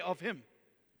aware of Him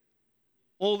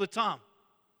all the time.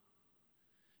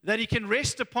 That He can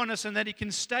rest upon us and that He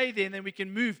can stay there, and then we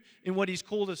can move in what He's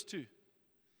called us to.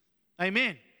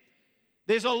 Amen.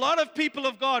 There's a lot of people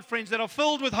of God, friends, that are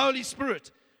filled with Holy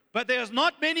Spirit, but there's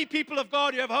not many people of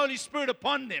God who have Holy Spirit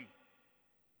upon them.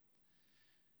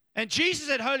 And Jesus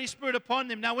had Holy Spirit upon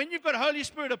them. Now, when you've got Holy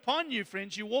Spirit upon you,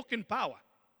 friends, you walk in power.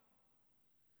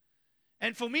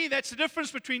 And for me, that's the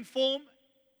difference between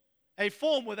a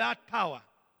form without power.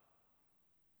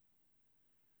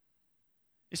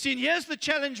 You see, and here's the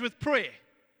challenge with prayer.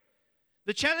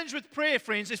 The challenge with prayer,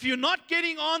 friends, if you're not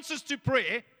getting answers to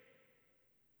prayer,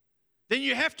 then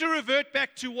you have to revert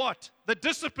back to what? The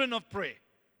discipline of prayer,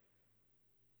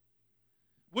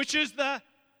 which is the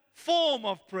form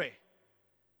of prayer.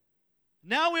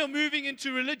 Now we are moving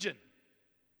into religion.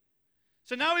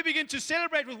 So now we begin to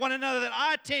celebrate with one another that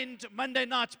I attend Monday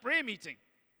night's prayer meeting.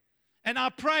 And I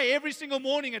pray every single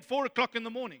morning at 4 o'clock in the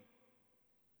morning.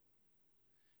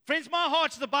 Friends, my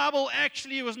heart to the Bible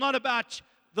actually was not about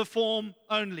the form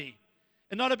only.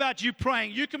 And not about you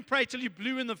praying. You can pray till you're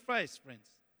blue in the face, friends.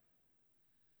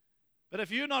 But if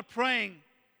you're not praying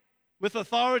with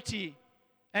authority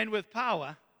and with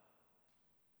power,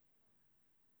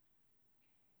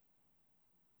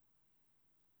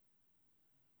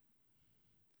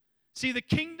 see, the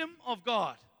kingdom of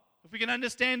God, if we can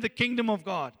understand the kingdom of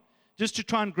God, just to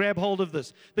try and grab hold of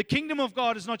this. The kingdom of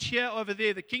God is not here, over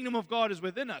there. The kingdom of God is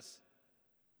within us.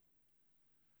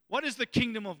 What is the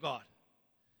kingdom of God?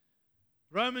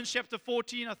 Romans chapter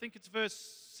 14, I think it's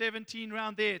verse 17,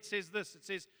 around there, it says this. It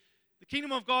says, the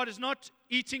kingdom of God is not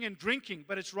eating and drinking,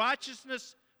 but it's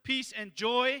righteousness, peace, and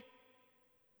joy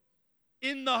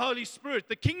in the Holy Spirit.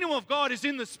 The kingdom of God is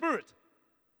in the Spirit.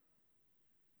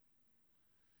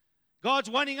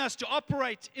 God's wanting us to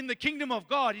operate in the kingdom of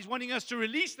God. He's wanting us to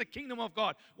release the kingdom of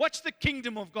God. What's the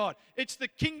kingdom of God? It's the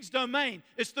king's domain.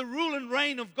 It's the rule and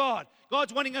reign of God.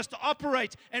 God's wanting us to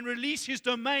operate and release His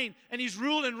domain and His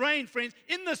rule and reign, friends,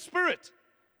 in the Spirit.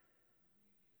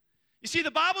 You see,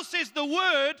 the Bible says the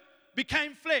Word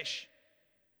became flesh.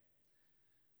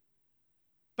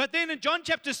 But then in John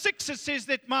chapter 6, it says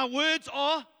that my words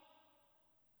are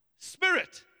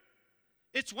spirit.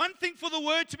 It's one thing for the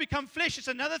Word to become flesh. It's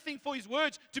another thing for His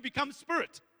words to become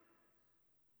spirit.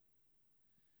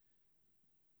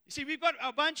 You see, we've got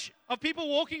a bunch of people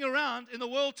walking around in the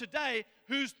world today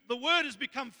whose the Word has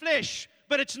become flesh,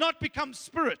 but it's not become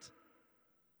spirit.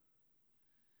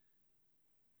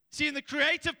 See, and the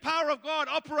creative power of God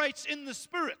operates in the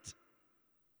Spirit.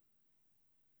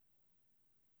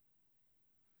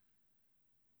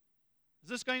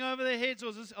 this going over their heads,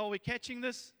 or are we catching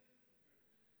this?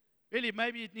 Really,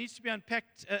 maybe it needs to be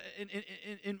unpacked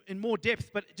in more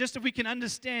depth, but just if we can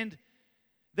understand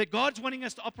that God's wanting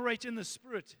us to operate in the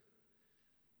Spirit.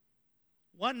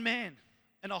 One man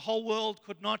and a whole world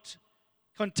could not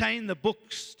contain the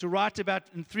books to write about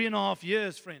in 3.5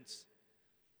 years, friends.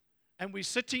 And we're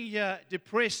sitting here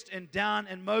depressed and down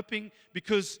and moping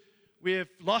because we have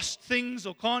lost things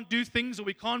or can't do things or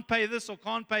we can't pay this or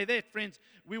can't pay that, friends.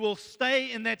 We will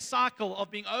stay in that cycle of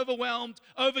being overwhelmed,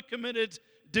 overcommitted,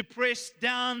 depressed,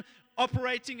 down,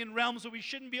 operating in realms that we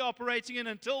shouldn't be operating in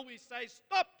until we say,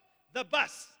 stop the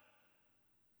bus.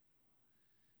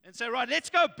 And say, right, let's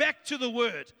go back to the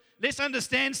Word. Let's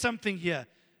understand something here.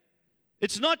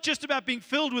 It's not just about being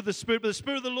filled with the Spirit, but the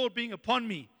Spirit of the Lord being upon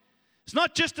me. It's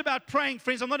not just about praying,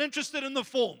 friends. I'm not interested in the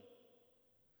form.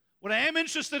 What I am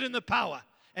interested in the power.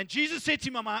 And Jesus said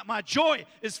to me, my joy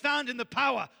is found in the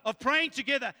power of praying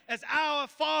together as our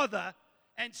Father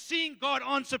and seeing God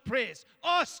answer prayers.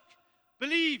 Ask,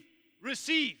 believe,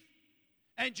 receive,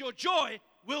 and your joy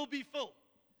will be full.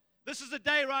 This is a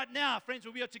day right now, friends,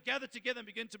 where we are to gather together and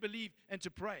begin to believe and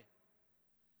to pray.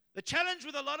 The challenge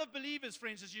with a lot of believers,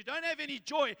 friends, is you don't have any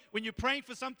joy when you're praying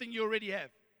for something you already have.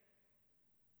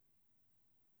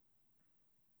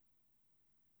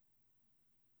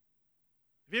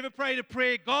 Have you ever prayed a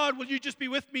prayer, God, will you just be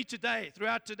with me today,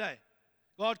 throughout today?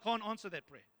 God can't answer that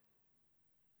prayer.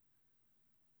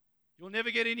 You'll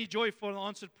never get any joy for an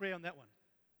answered prayer on that one.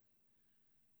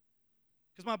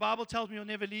 Because my Bible tells me you'll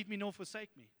never leave me nor forsake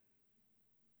me.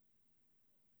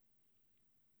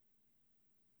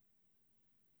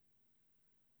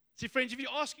 See, friends, if you're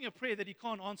asking a prayer that He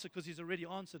can't answer because He's already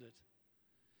answered it,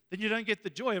 then you don't get the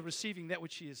joy of receiving that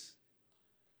which He is.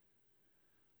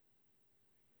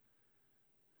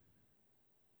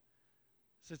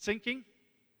 Is it sinking?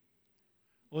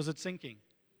 Or is it sinking?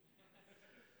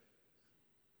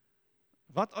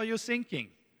 What are you thinking?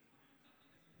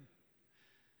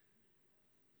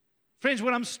 Friends,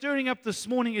 what I'm stirring up this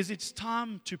morning is it's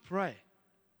time to pray.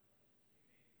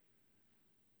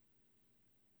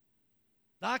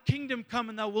 Thy kingdom come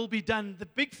and thy will be done. The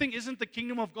big thing isn't the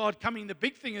kingdom of God coming. The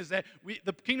big thing is that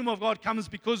the kingdom of God comes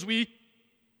because we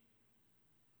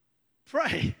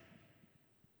pray.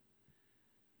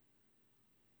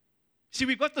 See,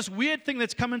 we've got this weird thing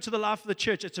that's come into the life of the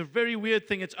church. It's a very weird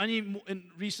thing. It's only in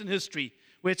recent history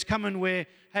where it's come in where,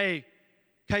 hey,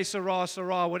 que sera,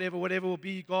 sera, whatever will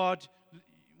be, God,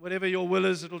 whatever your will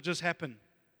is, it'll just happen.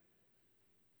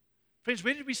 Friends,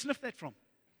 where did we sniff that from?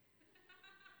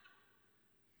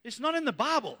 It's not in the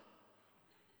Bible.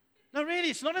 No, really,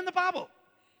 it's not in the Bible.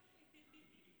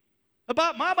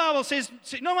 My Bible says,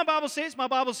 my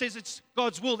Bible says it's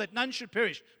God's will that none should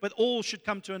perish, but all should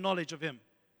come to a knowledge of Him.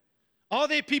 Are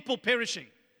there people perishing?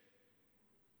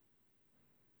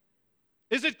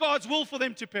 Is it God's will for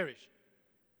them to perish?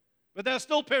 But they're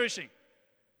still perishing.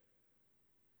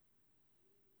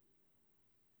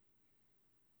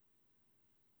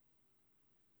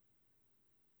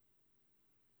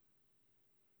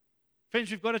 Friends,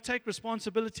 we've got to take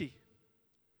responsibility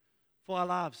for our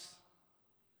lives.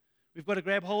 We've got to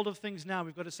grab hold of things now.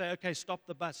 We've got to say, okay, stop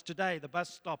the bus. Today, the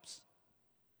bus stops.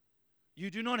 You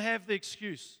do not have the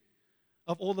excuse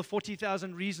of all the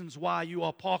 40,000 reasons why you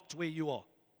are parked where you are.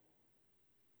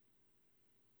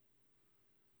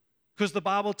 Because the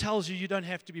Bible tells you don't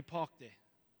have to be parked there.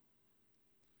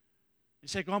 You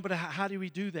say, Grant, but how do we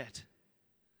do that?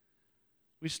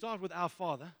 We start with our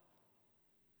Father.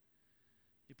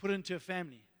 You put it into a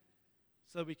family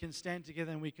so we can stand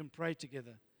together and we can pray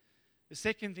together. The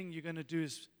second thing you're going to do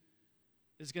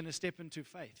is going to step into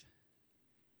faith.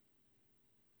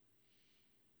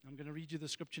 I'm going to read you the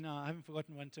scripture now. I haven't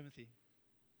forgotten 1 Timothy.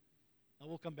 I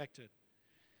will come back to it.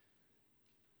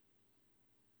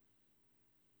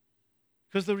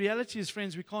 Because the reality is,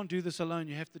 friends, we can't do this alone.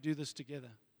 You have to do this together.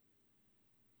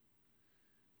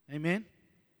 Amen?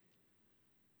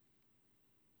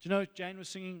 Do you know, Jane was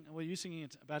singing, well, you singing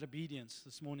it about obedience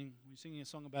this morning. We were singing a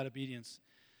song about obedience.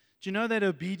 Do you know that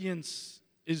obedience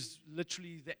is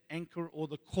literally the anchor or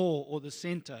the core or the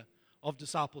center of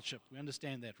discipleship? We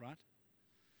understand that, right?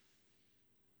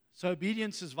 So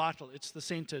obedience is vital. It's the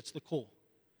center. It's the core.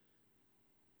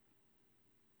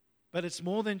 But it's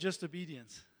more than just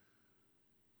obedience.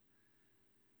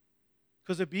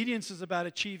 Because obedience is about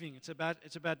achieving. It's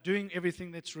about doing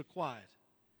everything that's required.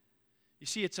 You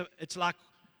see, it's like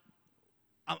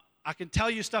I can tell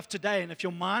you stuff today, and if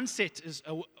your mindset is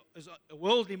a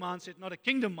worldly mindset, not a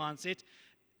kingdom mindset,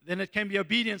 then it can be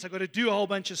obedience. I've got to do a whole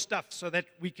bunch of stuff so that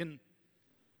we can,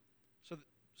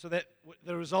 so that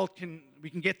the result we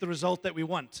can get the result that we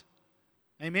want.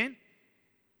 Amen?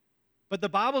 But the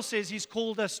Bible says He's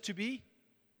called us to be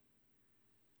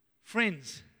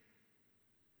friends.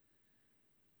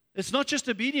 It's not just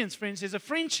obedience, friends. There's a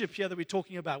friendship here that we're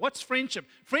talking about. What's friendship?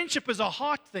 Friendship is a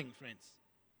heart thing, friends.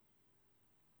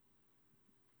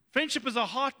 Friendship is a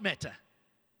heart matter.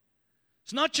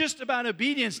 It's not just about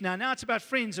obedience now. Now it's about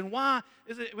friends. And why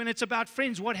is it when it's about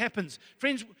friends, what happens?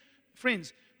 Friends,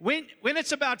 when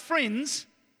it's about friends,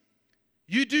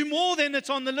 you do more than it's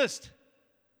on the list.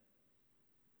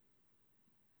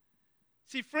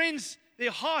 See, friends,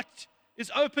 their heart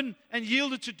is open and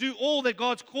yielded to do all that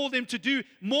God's called them to do,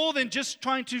 more than just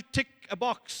trying to tick a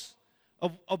box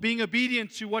of being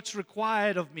obedient to what's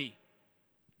required of me.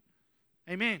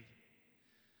 Amen.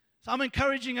 So I'm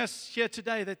encouraging us here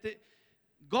today that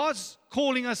God's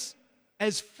calling us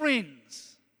as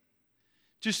friends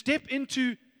to step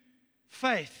into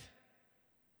faith.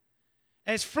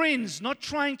 As friends, not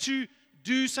trying to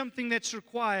do something that's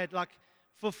required, like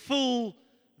fulfill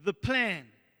the plan.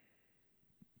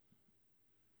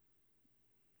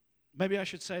 Maybe I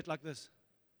should say it like this.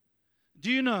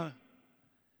 Do you know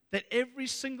that every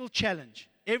single challenge,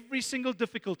 every single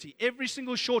difficulty, every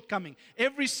single shortcoming,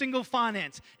 every single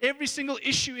finance, every single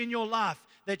issue in your life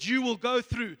that you will go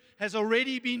through has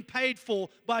already been paid for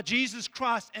by Jesus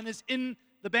Christ and is in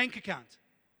the bank account?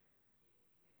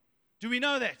 Do we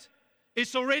know that?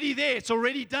 It's already there. It's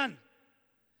already done.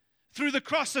 Through the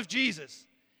cross of Jesus.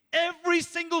 Every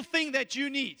single thing that you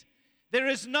need. There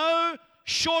is no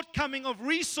shortcoming of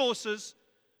resources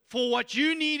for what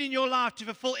you need in your life to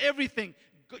fulfill everything.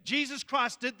 Jesus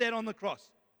Christ did that on the cross.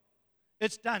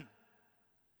 It's done.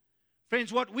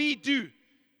 Friends, what we do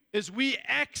is we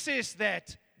access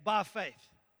that by faith.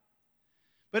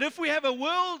 But if we have a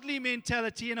worldly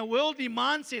mentality and a worldly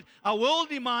mindset, our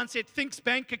worldly mindset thinks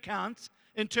bank accounts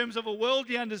in terms of a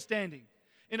worldly understanding.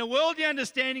 In a worldly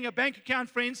understanding, a bank account,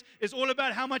 friends, is all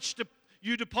about how much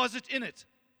you deposit in it.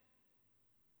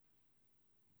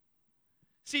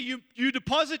 See, you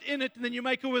deposit in it and then you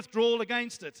make a withdrawal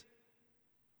against it.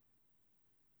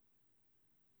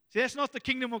 See, that's not the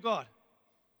kingdom of God.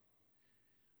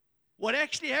 What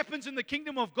actually happens in the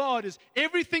kingdom of God is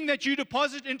everything that you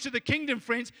deposit into the kingdom,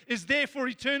 friends, is there for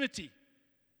eternity.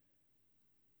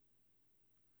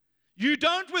 You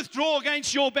don't withdraw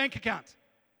against your bank account.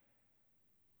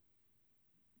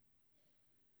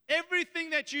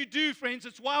 Everything that you do, friends,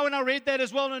 it's why when I read that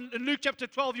as well in Luke chapter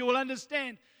 12, you will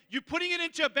understand. You're putting it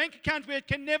into a bank account where it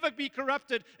can never be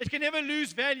corrupted. It can never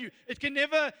lose value. It can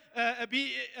never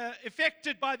be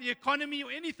affected by the economy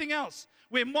or anything else.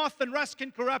 Where moth and rust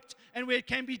can corrupt and where it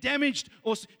can be damaged.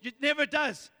 It never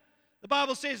does. The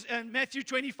Bible says in Matthew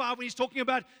 25, when he's talking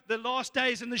about the last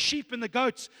days and the sheep and the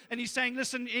goats, and he's saying,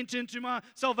 listen, enter into my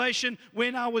salvation.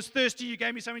 When I was thirsty, you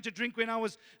gave me something to drink. When I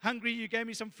was hungry, you gave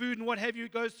me some food and what have you.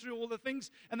 It goes through all the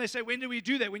things. And they say, when do we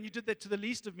do that? When you did that to the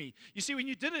least of me. You see, when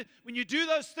you do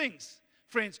those things,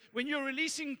 friends, when you're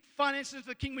releasing finances to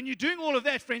the king, when you're doing all of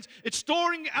that, friends, it's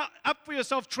storing up for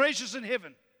yourself treasures in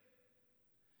heaven.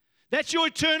 That's your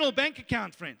eternal bank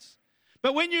account, friends.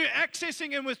 But when you're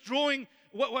accessing and withdrawing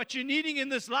what you're needing in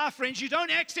this life, friends, you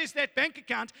don't access that bank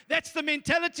account. That's the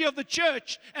mentality of the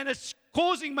church, and it's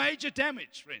causing major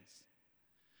damage, friends.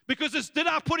 Because did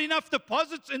I put enough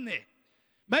deposits in there?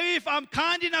 Maybe if I'm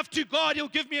kind enough to God, He'll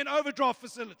give me an overdraft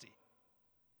facility.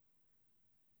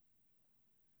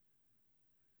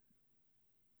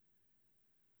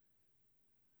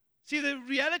 See, the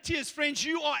reality is, friends,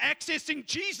 you are accessing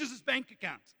Jesus' bank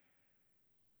account,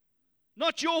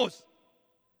 not yours.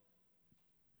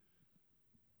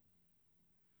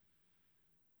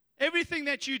 Everything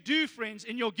that you do, friends,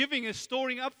 in your giving is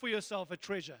storing up for yourself a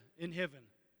treasure in heaven.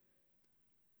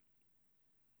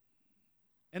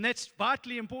 And that's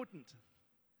vitally important.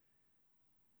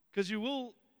 Because you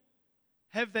will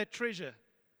have that treasure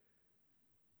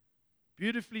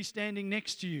beautifully standing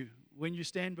next to you when you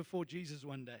stand before Jesus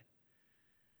one day.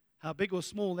 How big or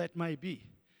small that may be.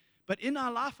 But in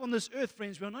our life on this earth,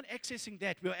 friends, we're not accessing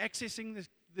that. We're accessing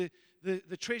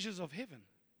the treasures of heaven.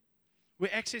 We're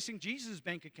accessing Jesus'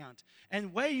 bank account. And the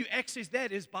way you access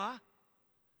that is by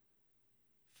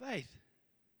faith.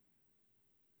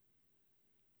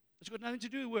 It's got nothing to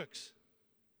do with works.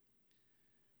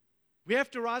 We have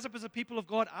to rise up as a people of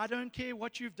God. I don't care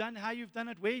what you've done, how you've done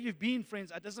it, where you've been,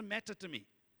 friends. It doesn't matter to me.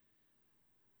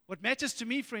 What matters to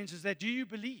me, friends, is that do you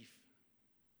believe?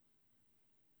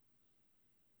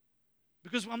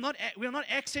 Because we're not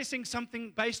accessing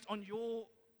something based on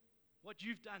what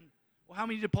you've done or how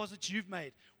many deposits you've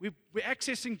made. We're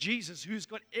accessing Jesus, who's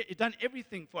done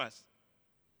everything for us.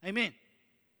 Amen.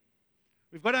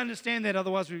 We've got to understand that,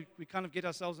 otherwise we kind of get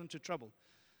ourselves into trouble.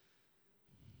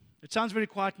 It sounds very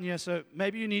quiet in here, so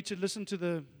maybe you need to listen to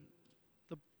the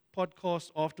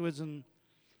podcast afterwards and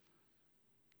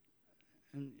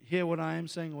hear what I am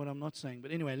saying and what I'm not saying.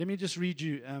 But anyway, let me just read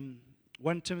you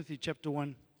 1 Timothy chapter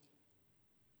 1.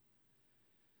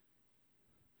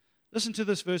 Listen to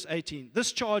this, verse 18.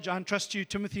 This charge I entrust to you,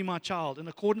 Timothy, my child, in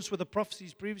accordance with the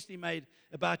prophecies previously made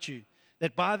about you,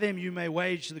 that by them you may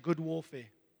wage the good warfare.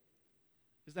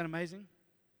 Isn't that amazing?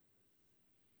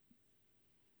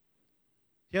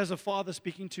 Here's a father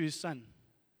speaking to his son.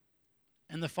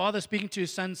 And the father speaking to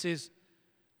his son says,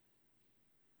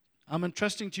 I'm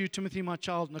entrusting to you, Timothy, my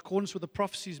child, in accordance with the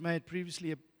prophecies made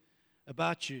previously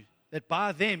about you, that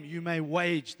by them you may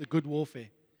wage the good warfare.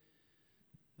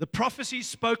 The prophecies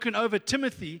spoken over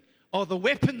Timothy are the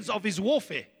weapons of his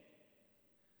warfare.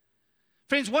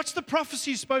 Friends, what's the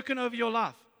prophecy spoken over your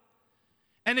life?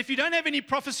 And if you don't have any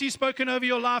prophecy spoken over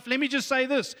your life, let me just say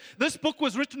this. This book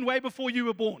was written way before you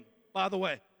were born, by the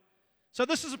way. So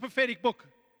this is a prophetic book.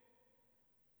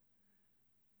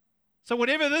 So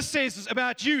whatever this says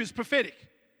about you is prophetic.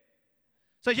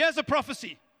 So here's a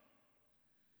prophecy.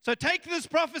 So take this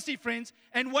prophecy, friends,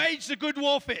 and wage the good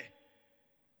warfare.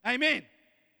 Amen.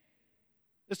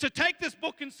 Is to take this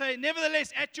book and say,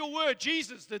 nevertheless, at your word,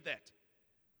 Jesus did that.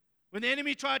 When the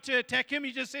enemy tried to attack him,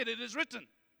 he just said, it is written.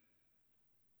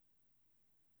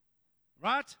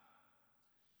 Right?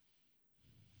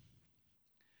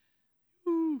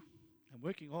 Ooh, I'm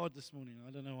working hard this morning.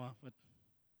 I don't know why, but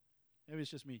maybe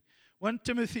it's just me. 1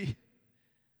 Timothy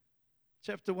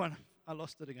chapter 1. I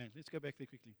lost it again. Let's go back there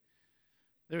quickly.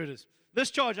 There it is.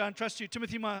 This charge I entrust to you,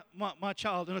 Timothy, my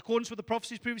child, in accordance with the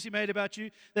prophecies previously made about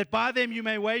you, that by them you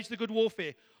may wage the good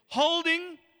warfare,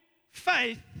 holding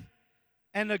faith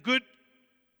and a good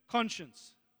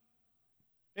conscience.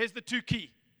 There's the two key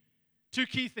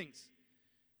things.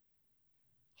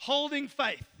 Holding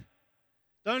faith.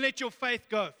 Don't let your faith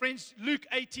go. Friends, Luke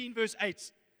 18 verse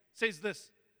 8 says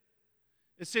this.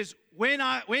 It says,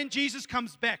 when Jesus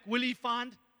comes back, will he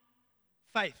find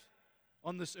faith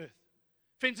on this earth?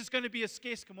 Friends, it's going to be a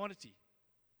scarce commodity.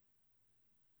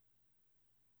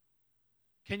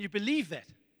 Can you believe that?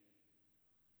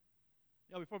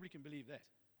 Yeah, we probably can believe that.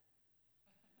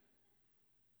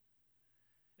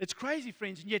 It's crazy,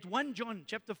 friends, and yet 1 John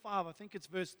chapter 5, I think it's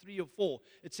verse 3 or 4,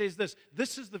 it says this,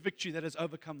 this is the victory that has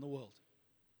overcome the world.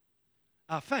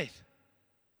 Our faith.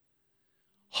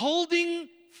 Holding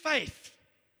faith.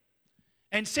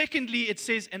 And secondly, it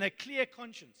says, and a clear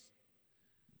conscience.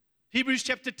 Hebrews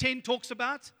chapter 10 talks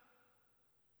about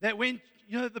that when,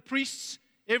 the priests,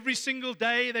 every single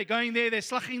day, they're going there, they're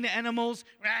slugging the animals,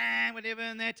 whatever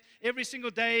and that, every single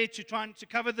day to try to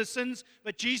cover the sins.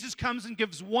 But Jesus comes and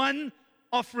gives one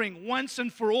offering once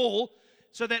and for all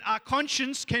so that our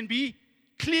conscience can be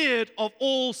cleared of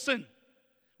all sin.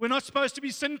 We're not supposed to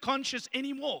be sin conscious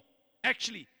anymore.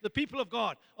 Actually, the people of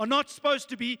God are not supposed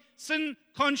to be sin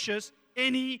conscious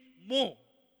anymore.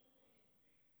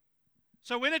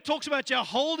 So when it talks about your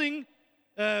holding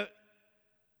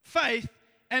faith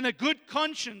and a good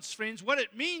conscience, friends, what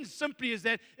it means simply is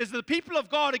that the people of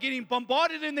God are getting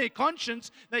bombarded in their conscience,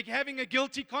 they're having a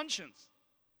guilty conscience.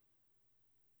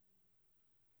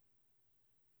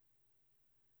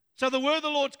 So the word of the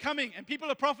Lord's coming, and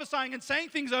people are prophesying and saying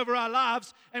things over our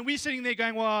lives, and we're sitting there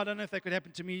going, well, I don't know if that could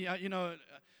happen to me.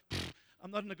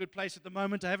 I'm not in a good place at the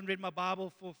moment. I haven't read my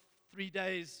Bible for 3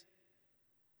 days.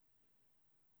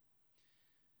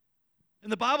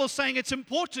 And the Bible's saying it's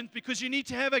important because you need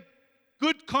to have a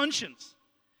good conscience.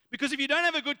 Because if you don't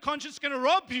have a good conscience, it's going to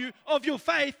rob you of your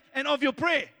faith and of your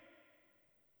prayer.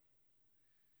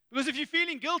 Because if you're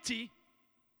feeling guilty,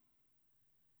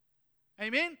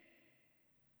 amen?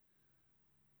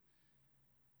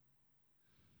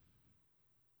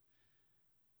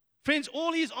 Friends,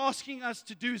 all he's asking us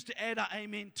to do is to add our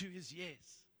amen to his yes.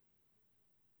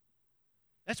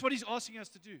 That's what he's asking us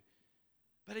to do.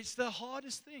 But it's the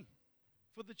hardest thing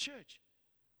for the church.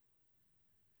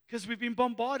 Because we've been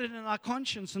bombarded in our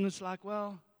conscience, and it's like,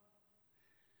 well.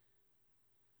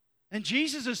 And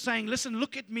Jesus is saying, listen,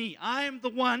 look at me. I am the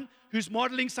one who's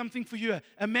modeling something for you.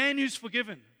 A man who's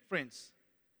forgiven, friends.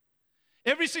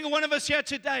 Every single one of us here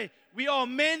today, we are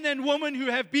men and women who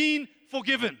have been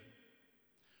forgiven.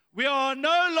 We are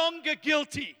no longer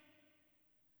guilty.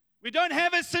 We don't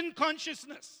have a sin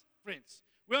consciousness, friends.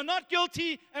 We are not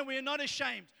guilty and we are not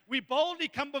ashamed. We boldly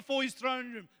come before his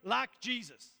throne room like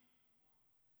Jesus.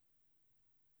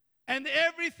 And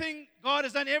everything, God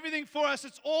has done everything for us.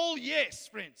 It's all yes,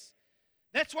 friends.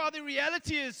 That's why the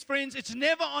reality is, friends, it's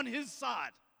never on his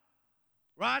side.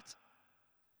 Right?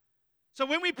 So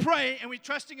when we pray and we're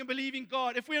trusting and believing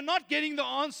God, if we're not getting the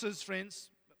answers, friends,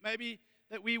 maybe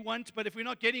that we want, but if we're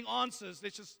not getting answers,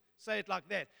 let's just say it like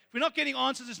that. If we're not getting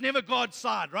answers, it's never God's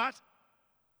side, right?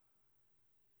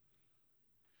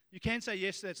 You can say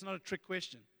yes, that's not a trick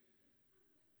question.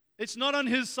 It's not on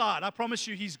his side. I promise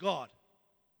you, he's God.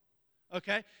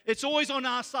 Okay? It's always on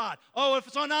our side. Oh, if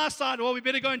it's on our side, well, we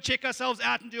better go and check ourselves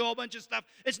out and do a whole bunch of stuff.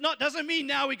 Doesn't mean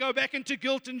now we go back into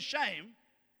guilt and shame.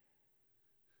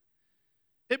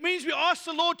 It means we ask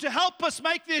the Lord to help us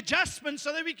make the adjustments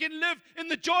so that we can live in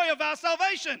the joy of our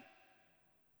salvation.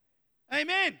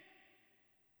 Amen.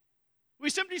 We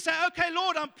simply say, okay,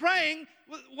 Lord, I'm praying.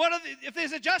 If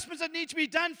there's adjustments that need to be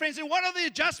done, friends, and what are the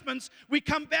adjustments? We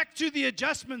come back to the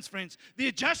adjustments, friends. The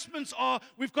adjustments are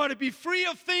we've got to be free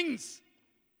of things.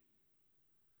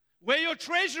 Where your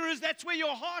treasure is, that's where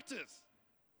your heart is.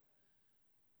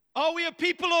 Are we a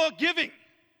people who are giving?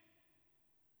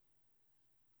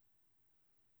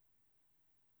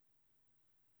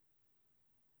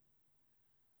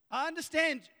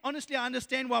 Honestly, I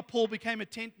understand why Paul became a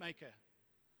tent maker.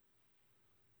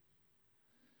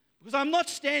 Because I'm not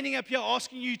standing up here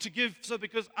asking you to give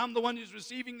because I'm the one who's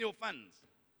receiving your funds.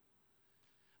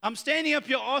 I'm standing up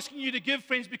here asking you to give,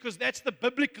 friends, because that's the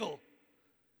biblical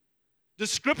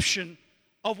description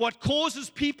of what causes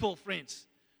people, friends,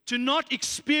 to not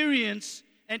experience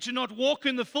and to not walk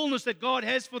in the fullness that God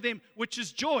has for them, which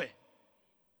is joy.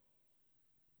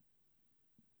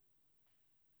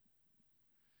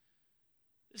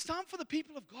 It's time for the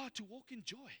people of God to walk in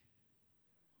joy.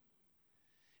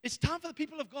 It's time for the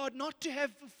people of God not to have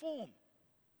the form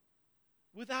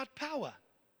without power.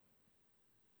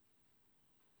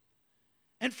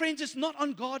 And friends, it's not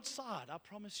on God's side. I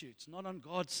promise you, it's not on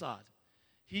God's side.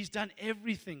 He's done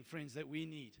everything, friends, that we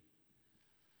need.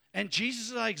 And Jesus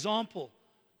is our example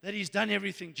that He's done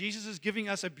everything. Jesus is giving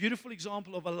us a beautiful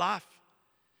example of a life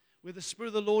where the Spirit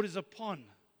of the Lord is upon.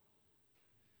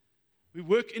 We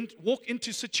walk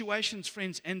into situations,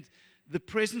 friends, and the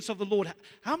presence of the Lord.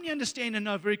 How many understand and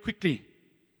know very quickly?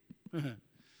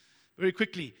 Very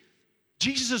quickly.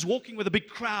 Jesus is walking with a big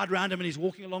crowd around Him, and He's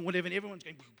walking along, whatever, and everyone's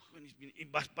going, and He's been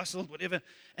bustled, whatever,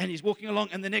 and He's walking along,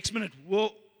 and the next minute,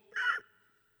 whoa.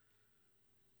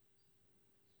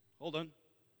 Hold on.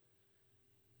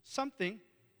 Something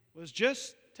was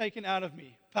just taken out of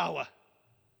me. Power.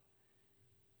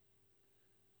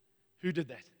 Who did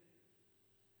that?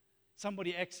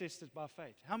 Somebody accessed it by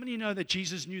faith. How many know that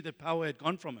Jesus knew that power had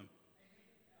gone from Him?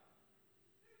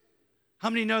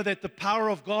 How many know that the power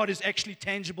of God is actually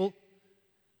tangible?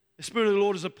 The Spirit of the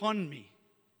Lord is upon me.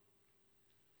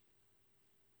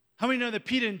 How many know that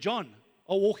Peter and John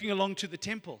are walking along to the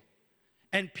temple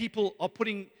and people are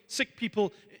putting sick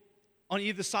people on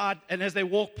either side, and as they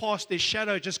walk past, their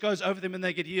shadow just goes over them and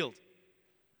they get healed?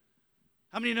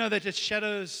 How many know that the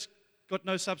shadow's got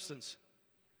no substance?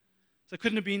 So it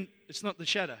couldn't have been, it's not the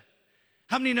shadow.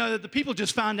 How many know that the people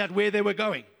just found out where they were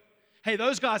going? Hey,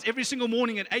 those guys, every single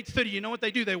morning at 8:30, you know what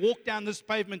they do? They walk down this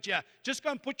pavement here. Just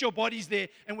go and put your bodies there,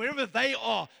 and wherever they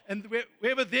are, and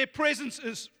wherever their presence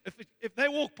is, if they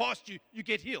walk past you, you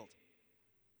get healed.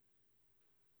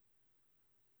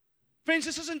 Friends,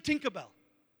 this isn't Tinkerbell.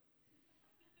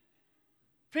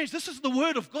 Friends, this is the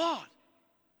Word of God.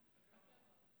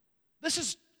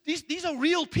 These are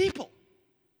real people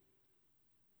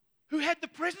who had the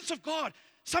presence of God.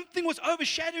 Something was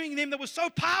overshadowing them that was so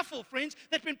powerful, friends,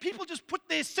 that when people just put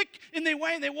their sick in their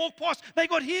way and they walked past, they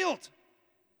got healed.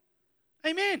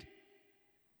 Amen.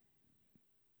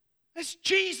 That's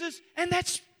Jesus, and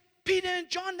that's Peter and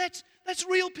John. That's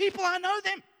real people. I know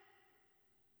them.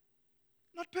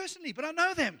 Not personally, but I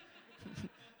know them.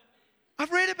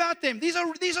 I've read about them. These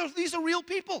are real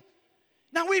people.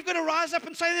 Now we've got to rise up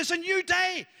and say there's a new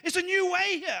day. It's a new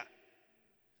way here.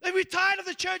 We're tired of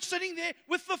the church sitting there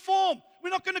with the form. We're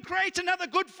not going to create another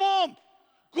good form.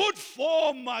 Good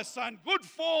form, my son, good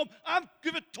form. I've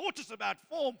taught us about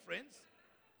form, friends.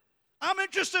 I'm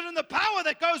interested in the power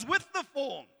that goes with the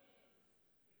form.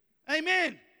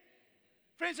 Amen.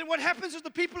 Friends, and what happens is the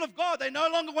people of God, they no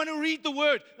longer want to read the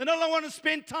Word. They no longer want to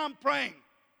spend time praying.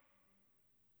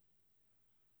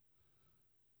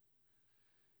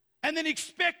 And then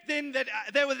expect then that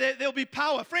there'll be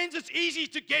power. Friends, it's easy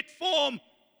to get form.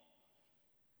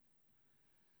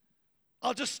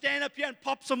 I'll just stand up here and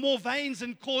pop some more veins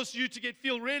and cause you to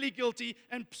feel really guilty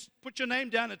and put your name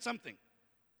down at something.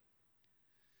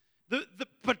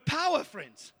 But power,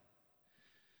 friends,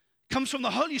 comes from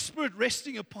the Holy Spirit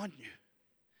resting upon you.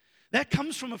 That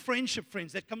comes from a friendship,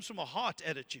 friends. That comes from a heart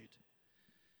attitude.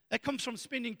 That comes from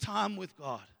spending time with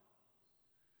God.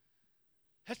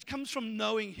 That comes from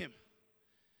knowing Him.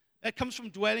 That comes from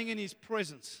dwelling in His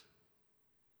presence.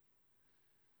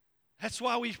 That's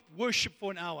why we worship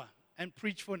for an hour and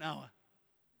preach for an hour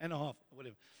and a half, or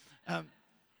whatever.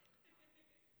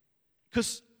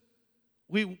 Because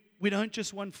we don't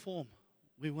just want form,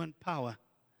 we want power.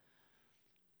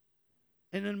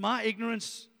 And in my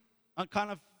ignorance, I kind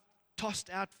of tossed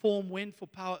out form, went for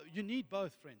power. You need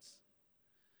both, friends.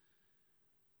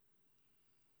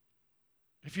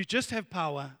 If you just have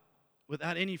power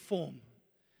without any form,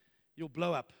 you'll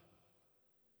blow up.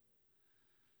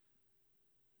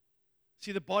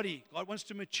 See, the body, God wants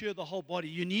to mature the whole body.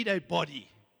 You need a body,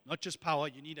 not just power,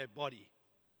 you need a body.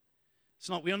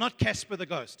 We are not Casper the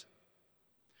Ghost.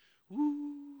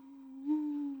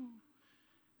 Ooh,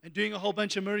 and doing a whole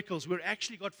bunch of miracles. We're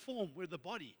actually got form. We're the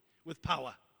body with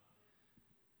power.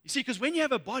 You see, because when you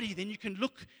have a body, then you can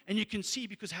look and you can see,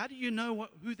 because how do you know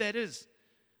who that is?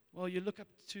 Well, you look up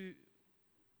to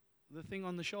the thing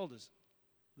on the shoulders,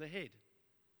 the head.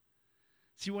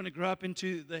 So you want to grow up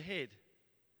into the head.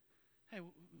 Hey,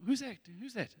 who's that?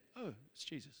 Who's that? Oh, it's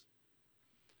Jesus.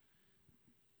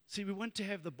 See, we want to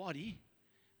have the body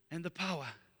and the power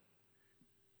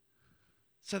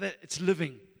so that it's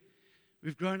living.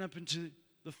 We've grown up into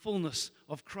the fullness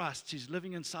of Christ. He's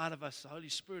living inside of us. The Holy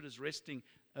Spirit is resting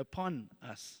upon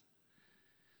us.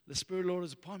 The Spirit of the Lord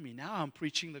is upon me. Now I'm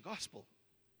preaching the gospel.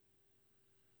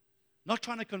 Not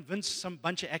trying to convince some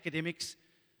bunch of academics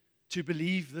to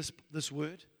believe this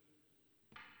word.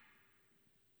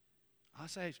 I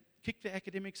say, kick the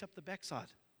academics up the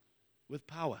backside with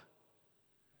power.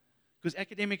 Because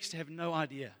academics have no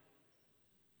idea.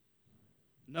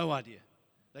 No idea.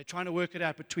 They're trying to work it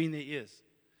out between their ears.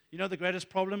 You know the greatest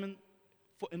problem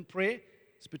in prayer?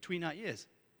 It's between our ears.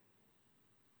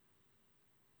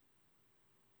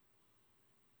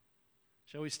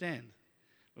 Shall we stand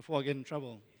before I get in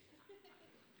trouble?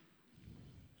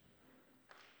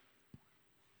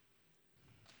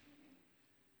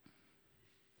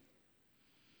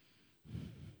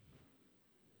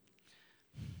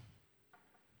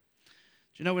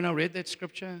 Do you know when I read that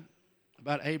scripture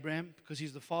about Abraham, because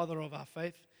he's the father of our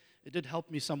faith, it did help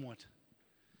me somewhat.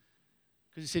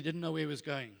 Because he said he didn't know where he was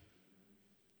going.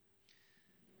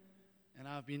 And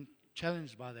I've been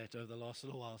challenged by that over the last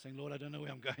little while, saying, Lord, I don't know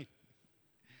where I'm going.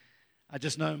 I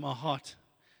just know in my heart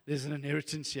there's an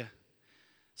inheritance here.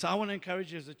 So I want to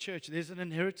encourage you as a church, there's an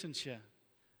inheritance here.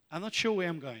 I'm not sure where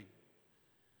I'm going,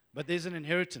 but there's an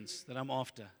inheritance that I'm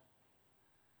after.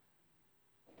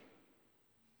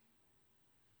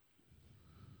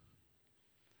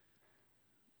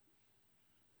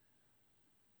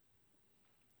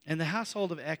 And the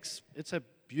household of Acts, it's a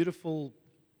beautiful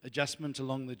adjustment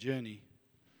along the journey.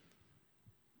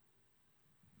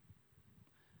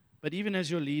 But even as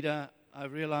your leader, I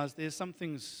realized there's some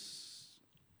things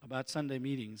about Sunday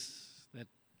meetings that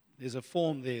there's a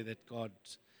form there that God,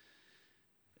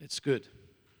 it's good.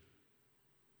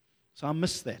 So I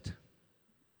miss that.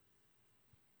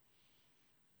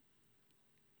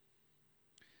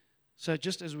 So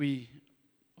just as we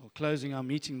are closing our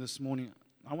meeting this morning,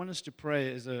 I want us to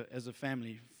pray as a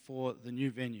family for the new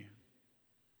venue.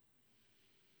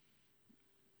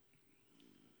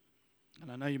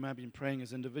 And I know you might have been praying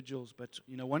as individuals, but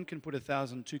one can put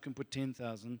 1,000, two can put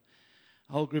 10,000,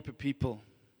 a whole group of people.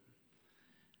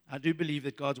 I do believe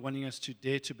that God's wanting us to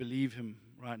dare to believe Him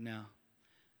right now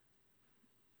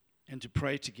and to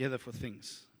pray together for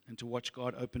things and to watch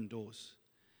God open doors.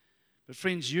 But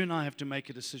friends, you and I have to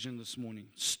make a decision this morning.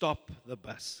 Stop the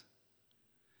bus.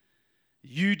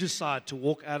 You decide to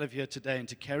walk out of here today and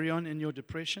to carry on in your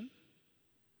depression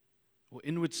or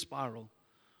inward spiral,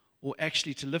 or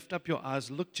actually to lift up your eyes,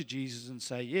 look to Jesus and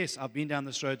say, yes, I've been down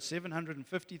this road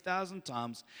 750,000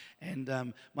 times,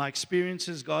 and my experience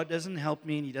is God doesn't help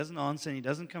me, and He doesn't answer, and He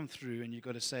doesn't come through, and you've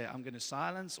got to say, I'm going to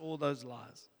silence all those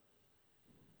lies.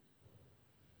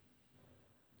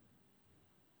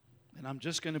 And I'm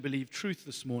just going to believe truth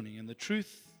this morning, and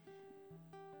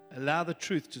allow the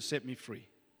truth to set me free.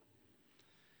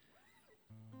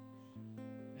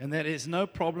 And that is no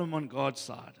problem on God's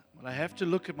side. But I have to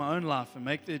look at my own life and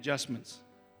make the adjustments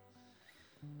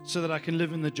so that I can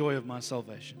live in the joy of my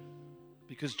salvation.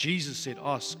 Because Jesus said,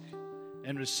 ask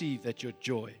and receive that your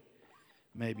joy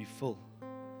may be full.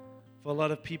 For a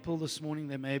lot of people this morning,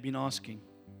 they may have been asking,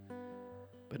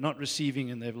 but not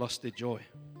receiving, and they've lost their joy.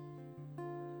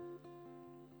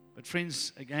 But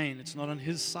friends, again, it's not on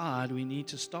His side. We need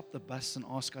to stop the bus and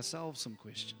ask ourselves some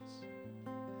questions.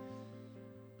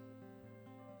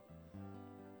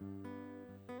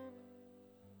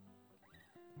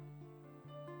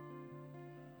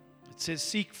 It says,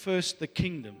 seek first the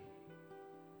kingdom,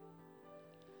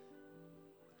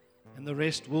 and the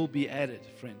rest will be added,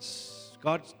 friends.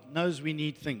 God knows we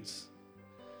need things.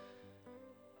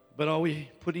 But are we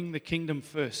putting the kingdom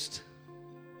first?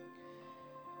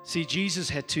 See, Jesus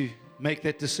had to make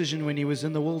that decision when he was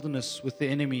in the wilderness with the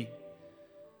enemy.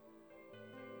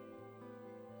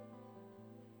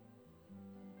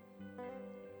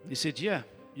 He said, yeah,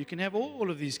 you can have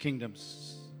all of these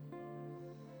kingdoms.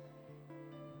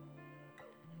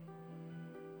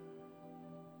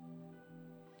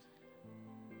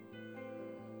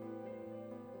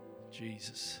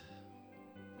 Jesus.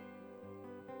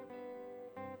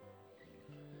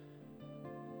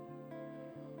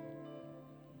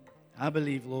 I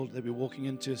believe, Lord, that we're walking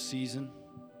into a season.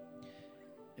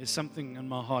 There's something in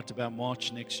my heart about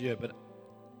March next year, but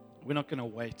we're not going to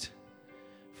wait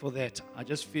for that. I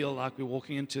just feel like we're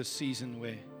walking into a season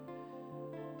where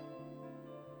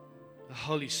the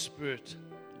Holy Spirit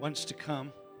wants to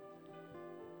come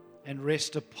and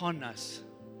rest upon us,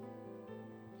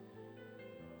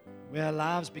 where our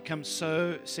lives become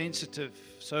so sensitive,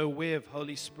 so aware of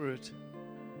Holy Spirit,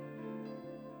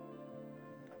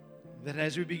 that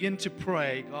as we begin to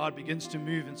pray, God begins to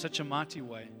move in such a mighty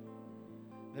way,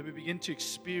 that we begin to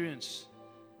experience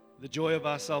the joy of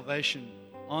our salvation,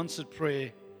 answered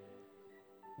prayer,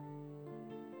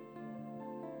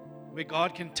 where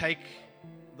God can take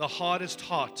the hardest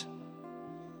heart,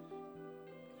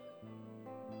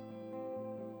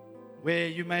 where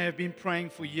you may have been praying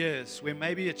for years, where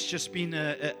maybe it's just been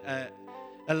a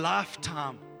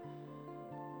lifetime,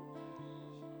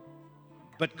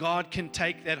 but God can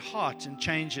take that heart and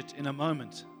change it in a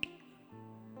moment.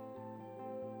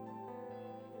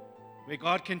 Where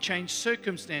God can change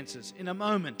circumstances in a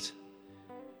moment.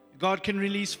 God can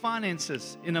release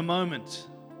finances in a moment.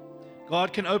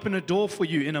 God can open a door for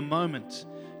you in a moment.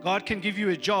 God can give you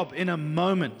a job in a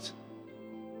moment.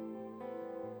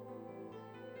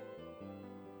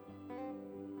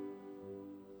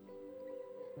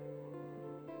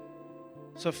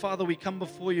 So, Father, we come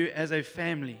before you as a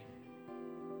family.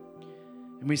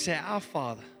 And we say, our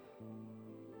Father,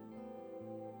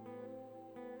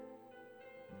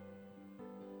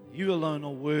 you alone are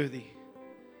worthy.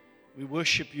 We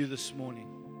worship you this morning.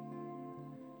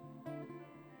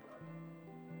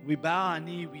 We bow our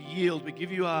knee, we yield, we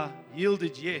give you our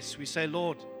yielded yes. We say,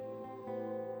 Lord,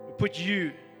 we put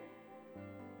you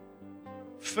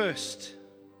first.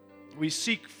 We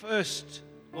seek first,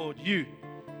 Lord, you.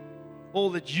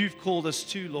 All that you've called us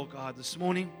to, Lord God, this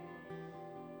morning.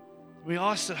 We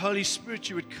ask that Holy Spirit,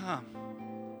 you would come.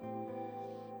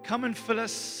 Come and fill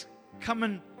us. Come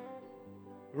and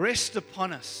rest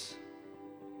upon us.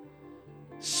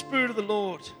 Spirit of the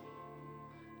Lord,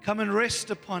 come and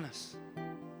rest upon us.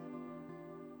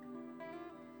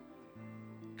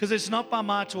 Because it's not by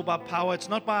might or by power. It's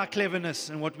not by our cleverness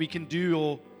and what we can do,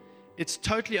 or it's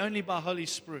totally only by Holy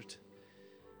Spirit.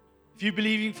 If you're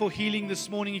believing for healing this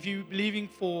morning, if you're believing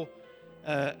for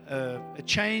a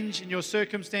change in your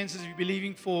circumstances, if you're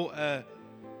believing for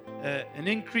an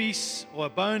increase or a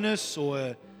bonus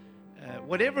or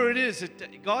whatever it is,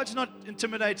 God's not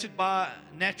intimidated by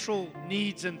natural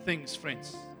needs and things,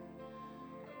 friends.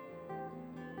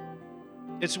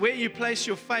 It's where you place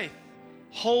your faith.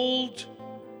 Hold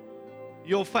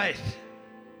your faith.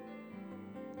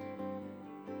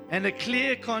 And a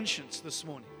clear conscience this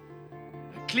morning.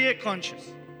 A clear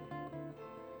conscience.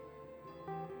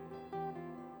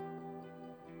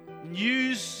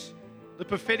 Use the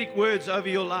prophetic words over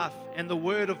your life and the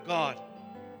word of God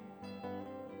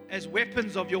as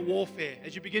weapons of your warfare,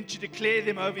 as you begin to declare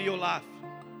them over your life,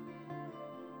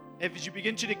 as you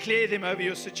begin to declare them over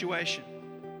your situation.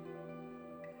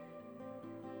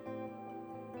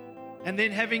 And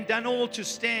then, having done all to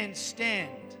stand,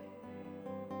 stand.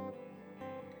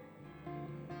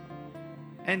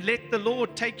 And let the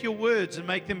Lord take your words and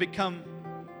make them become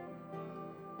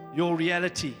your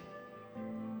reality.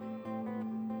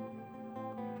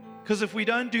 Because if we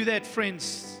don't do that,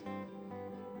 friends,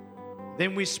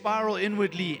 then we spiral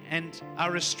inwardly and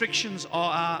our restrictions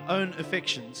are our own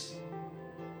affections.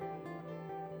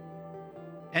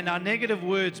 And our negative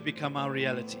words become our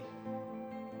reality.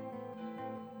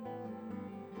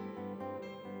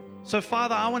 So,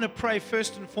 Father, I want to pray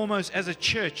first and foremost as a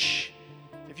church.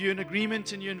 If you're in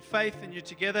agreement and you're in faith and you're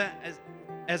together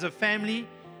as a family,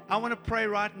 I want to pray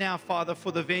right now, Father,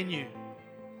 for the venue.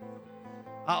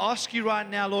 I ask you right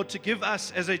now, Lord, to give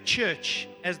us as a church,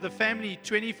 as the family,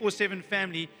 24/7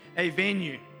 family, a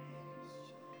venue.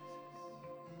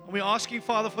 And we're asking,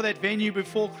 Father, for that venue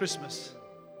before Christmas.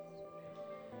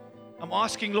 I'm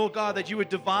asking, Lord God, that you would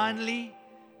divinely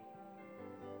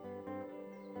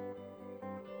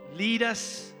lead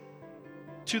us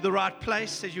to the right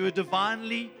place, that you would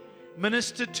divinely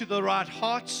minister to the right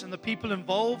hearts and the people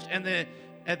involved and the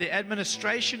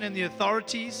administration and the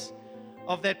authorities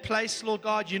of that place, Lord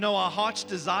God. You know our heart's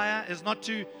desire is not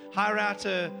to hire out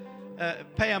a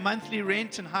pay a monthly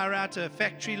rent and hire out a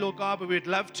factory, Lord God, but we'd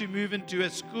love to move into a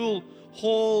school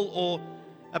hall or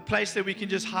a place that we can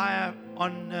just hire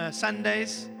on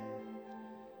Sundays.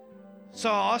 So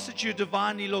I ask that you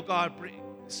divinely, Lord God,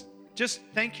 just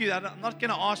thank you. I'm not going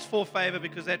to ask for favor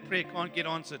because that prayer can't get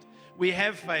answered. We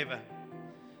have favor.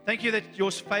 Thank you that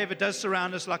your favor does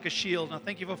surround us like a shield. And I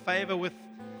thank you for favor with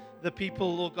the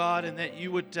people, Lord God, and that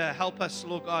you would help us,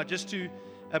 Lord God, just to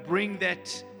bring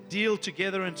that deal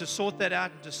together and to sort that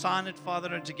out and to sign it,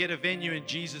 Father, and to get a venue in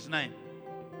Jesus' name.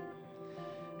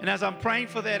 And as I'm praying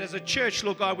for that as a church,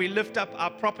 Lord God, we lift up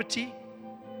our property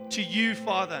to you,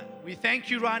 Father. We thank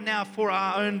you right now for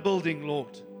our own building,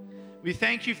 Lord. We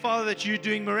thank you, Father, that you're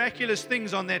doing miraculous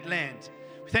things on that land.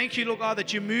 We thank you, Lord God,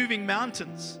 that you're moving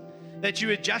mountains, that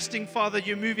you're adjusting, Father,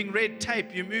 you're moving red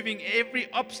tape, you're moving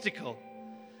every obstacle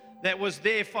that was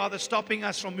there, Father, stopping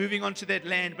us from moving onto that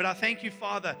land. But I thank you,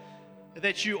 Father,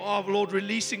 that you are, Lord,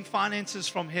 releasing finances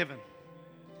from heaven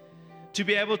to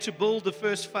be able to build the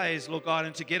first phase, Lord God,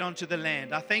 and to get onto the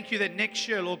land. I thank you that next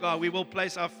year, Lord God, we will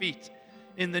place our feet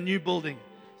in the new building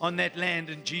on that land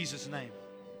in Jesus' name.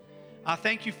 I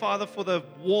thank you, Father, for the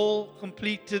wall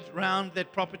completed around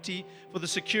that property, for the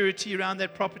security around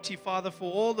that property, Father,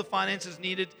 for all the finances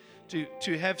needed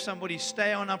to have somebody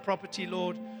stay on our property,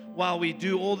 Lord, while we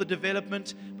do all the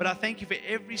development. But I thank you for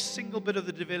every single bit of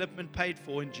the development paid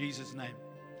for in Jesus' name.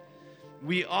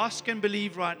 We ask and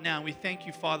believe right now. We thank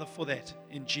you, Father, for that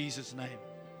in Jesus' name.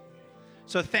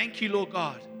 So thank you, Lord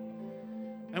God.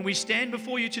 And we stand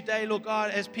before you today, Lord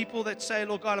God, as people that say,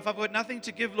 Lord God, if I've got nothing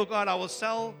to give, Lord God, I will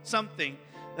sell something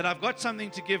that I've got something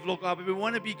to give, Lord God. But we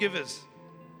want to be givers.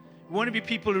 We want to be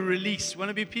people who release. We want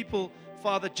to be people,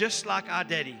 Father, just like our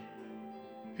daddy,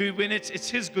 who when it's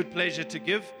his good pleasure to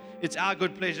give, it's our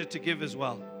good pleasure to give as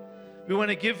well. We want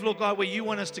to give, Lord God, where you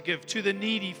want us to give, to the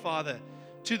needy, Father,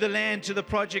 to the land, to the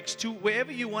projects, to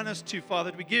wherever you want us to,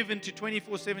 Father. We give into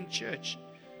 24/7 church,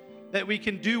 that we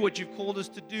can do what you've called us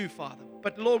to do, Father.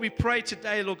 But Lord, we pray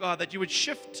today, Lord God, that you would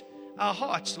shift our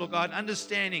hearts, Lord God,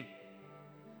 understanding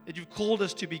that you've called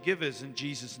us to be givers in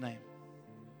Jesus' name.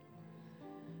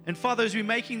 And Father, as we're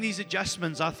making these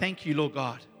adjustments, I thank you, Lord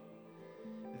God,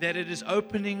 that it is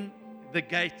opening the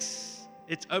gates.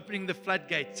 It's opening the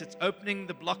floodgates. It's opening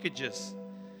the blockages,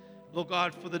 Lord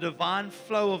God, for the divine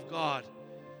flow of God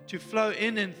to flow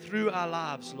in and through our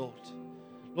lives, Lord.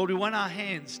 Lord, we want our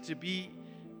hands to be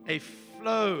a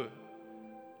flow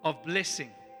of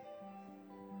blessing,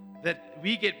 that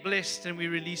we get blessed and we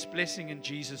release blessing in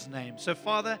Jesus' name. So,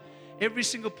 Father, every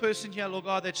single person here, Lord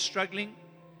God, that's struggling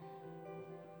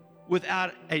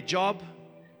without a job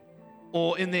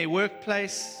or in their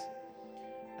workplace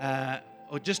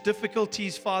or just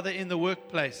difficulties, Father, in the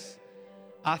workplace,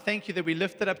 I thank you that we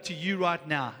lift it up to you right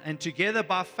now. And together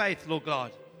by faith, Lord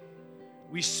God,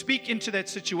 we speak into that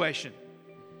situation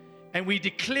and we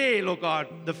declare, Lord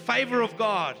God, the favor of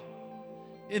God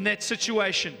in that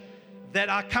situation, that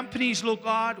our companies, Lord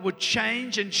God, would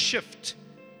change and shift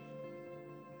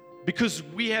because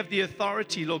we have the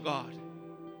authority, Lord God,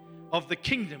 of the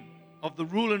kingdom, of the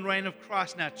rule and reign of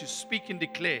Christ now to speak and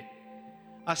declare.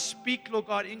 I speak, Lord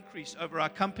God, increase over our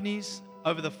companies,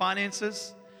 over the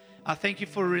finances. I thank you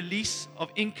for a release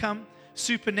of income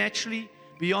supernaturally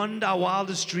beyond our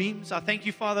wildest dreams. I thank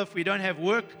you, Father, if we don't have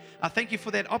work, I thank you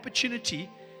for that opportunity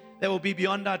that will be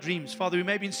beyond our dreams. Father, we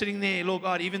may be sitting there, Lord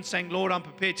God, even saying, Lord, I'm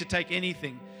prepared to take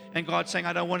anything. And God saying,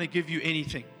 I don't want to give you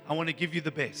anything. I want to give you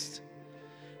the best.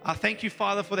 I thank you,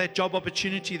 Father, for that job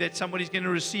opportunity that somebody's going to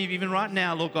receive even right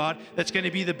now, Lord God, that's going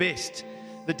to be the best.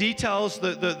 The details,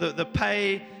 the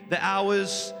pay, the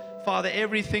hours, Father,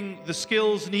 everything, the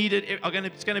skills needed,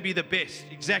 it's going to be the best,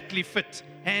 exactly fit,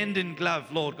 hand in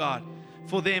glove, Lord God,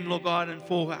 for them, Lord God, and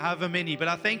for however many. But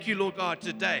I thank you, Lord God,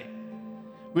 today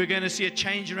we're going to see a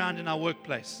change around in our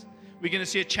workplace. We're going to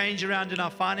see a change around in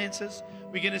our finances.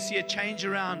 We're going to see a change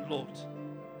around, Lord.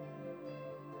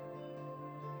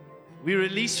 We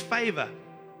release favor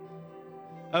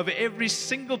over every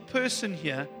single person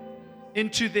here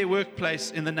into their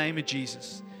workplace in the name of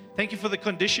Jesus. Thank you for the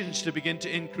conditions to begin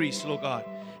to increase, Lord God.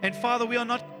 And Father, we are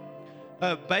not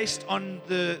based on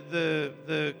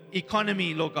the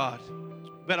economy, Lord God,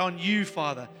 but on you,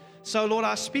 Father. So, Lord,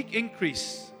 I speak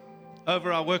increase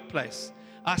over our workplace.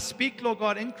 I speak, Lord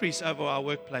God, increase over our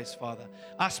workplace, Father.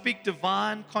 I speak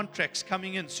divine contracts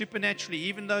coming in supernaturally,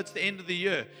 even though it's the end of the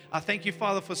year. I thank you,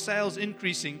 Father, for sales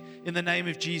increasing in the name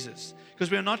of Jesus. Because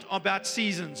we're not about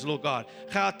seasons, Lord God.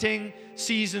 Gauteng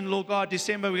season, Lord God,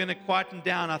 December, we're going to quieten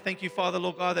down. I thank you, Father,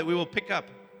 Lord God, that we will pick up.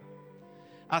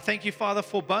 I thank you, Father,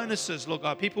 for bonuses, Lord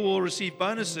God. People will receive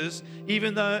bonuses,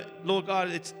 even though, Lord God,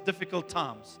 it's difficult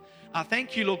times. I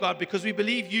thank you, Lord God, because we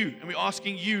believe you and we're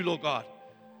asking you, Lord God.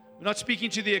 We're not speaking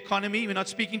to the economy. We're not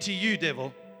speaking to you,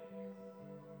 devil.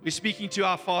 We're speaking to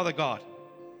our Father God.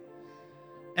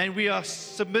 And we are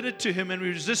submitted to Him, and we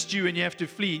resist you, and you have to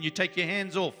flee, and you take your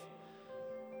hands off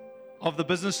of the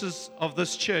businesses of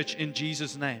this church in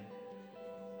Jesus' name.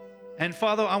 And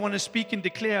Father, I want to speak and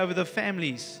declare over the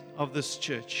families of this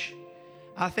church.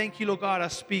 I thank you, Lord God. I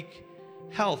speak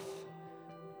health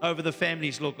over the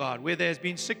families, Lord God. Where there has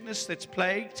been sickness that's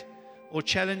plagued or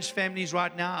challenged families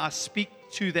right now, I speak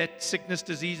to that sickness,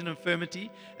 disease, and infirmity,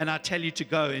 and I tell you to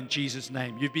go in Jesus'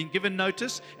 name. You've been given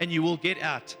notice, and you will get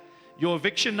out. Your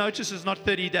eviction notice is not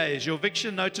 30 days. Your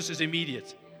eviction notice is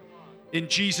immediate. In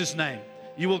Jesus' name.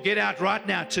 You will get out right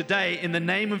now, today, in the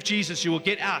name of Jesus. You will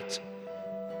get out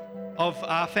of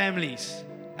our families,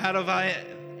 out of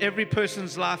every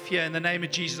person's life here in the name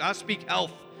of Jesus. I speak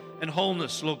health and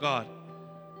wholeness, Lord God.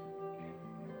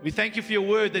 We thank you for your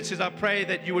word that says, I pray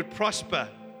that you would prosper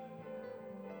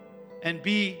and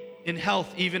be in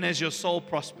health even as your soul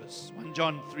prospers. 1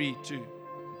 John 3:2.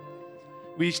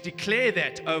 We declare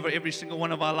that over every single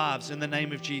one of our lives in the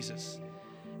name of Jesus.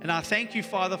 And I thank you,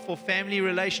 Father, for family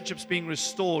relationships being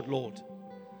restored, Lord.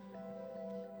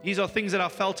 These are things that I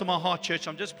felt in my heart, church.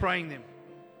 I'm just praying them.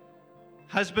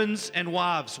 Husbands and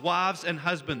wives, wives and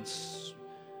husbands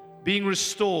being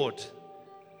restored.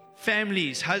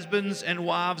 Families, husbands and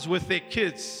wives with their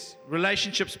kids,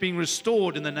 relationships being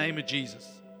restored in the name of Jesus.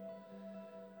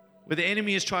 Where the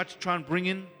enemy has tried to try and bring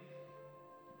in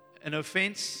an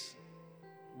offense,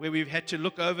 where we've had to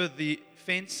look over the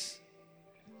fence,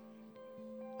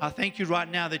 I thank you right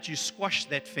now that you squash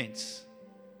that fence.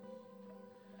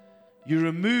 You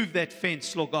remove that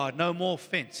fence, Lord God. No more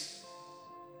fence.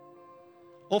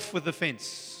 Off with the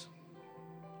fence.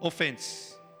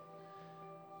 Offense.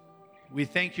 We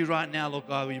thank you right now, Lord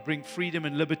God. You bring freedom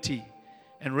and liberty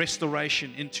and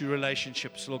restoration into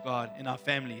relationships, Lord God, in our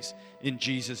families, in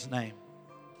Jesus' name.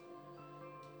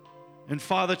 And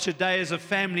Father, today as a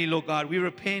family, Lord God, we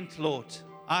repent, Lord.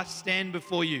 I stand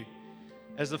before you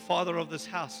as the father of this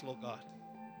house, Lord God.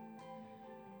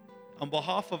 On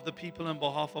behalf of the people and on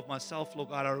behalf of myself, Lord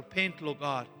God, I repent, Lord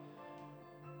God,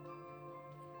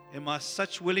 in my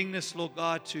such willingness, Lord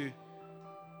God,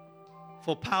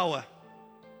 for power.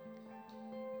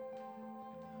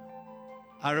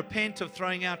 I repent of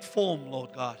throwing out form,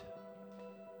 Lord God.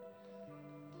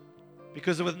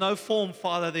 Because with no form,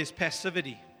 Father, there's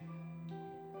passivity.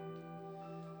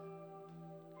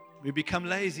 We become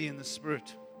lazy in the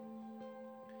spirit.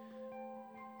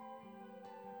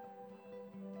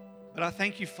 But I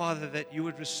thank you, Father, that you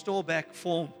would restore back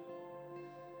form.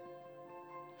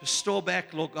 Restore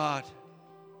back, Lord God.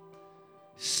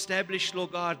 Establish,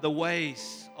 Lord God, the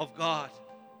ways of God.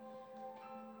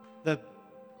 The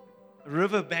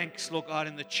river banks, Lord God,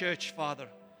 in the church, Father.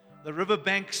 The river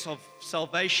banks of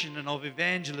salvation and of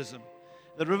evangelism.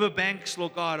 The river banks,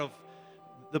 Lord God, of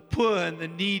the poor and the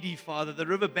needy, Father. The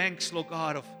river banks, Lord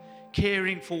God, of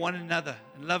caring for one another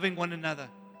and loving one another.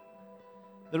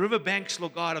 The river banks,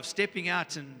 Lord God, of stepping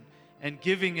out and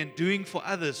giving and doing for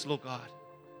others, Lord God.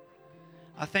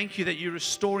 I thank you that you're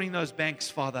restoring those banks,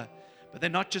 Father, but they're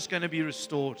not just going to be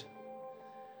restored.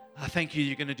 I thank you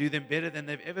you're going to do them better than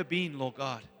they've ever been, Lord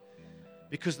God,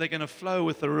 because they're going to flow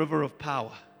with the river of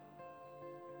power.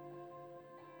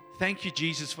 Thank you,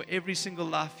 Jesus, for every single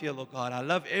life here, Lord God. I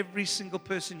love every single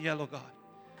person here, Lord God.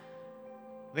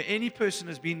 Where any person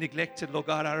has been neglected, Lord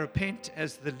God, I repent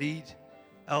as the lead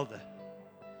elder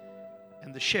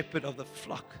and the shepherd of the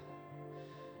flock,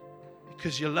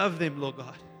 because you love them, Lord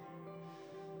God.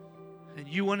 And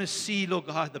you want to see, Lord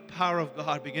God, the power of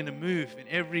God begin to move in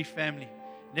every family,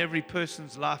 in every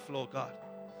person's life, Lord God.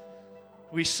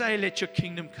 We say, let your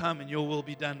kingdom come and your will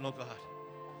be done, Lord God.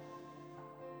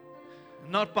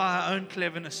 Not by our own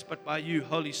cleverness, but by you,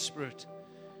 Holy Spirit.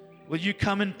 Will you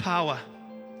come in power?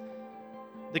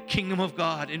 The kingdom of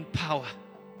God in power.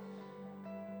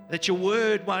 That your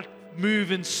word might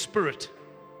move in spirit.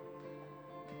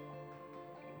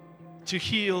 To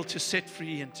heal, to set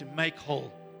free, and to make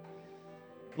whole.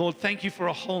 Lord, thank you for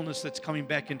a wholeness that's coming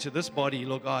back into this body,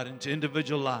 Lord God, into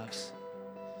individual lives.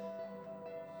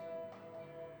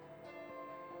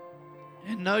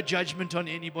 And no judgment on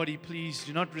anybody, please.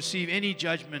 Do not receive any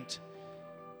judgment.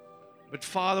 But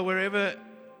Father, wherever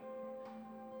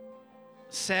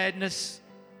sadness,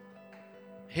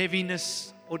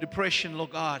 heaviness, or depression,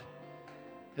 Lord God,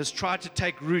 has tried to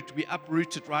take root, we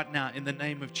uproot it right now in the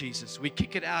name of Jesus. We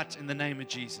kick it out in the name of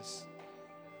Jesus.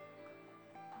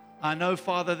 I know,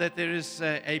 Father, that there is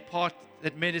a part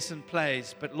that medicine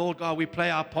plays, but Lord God, we play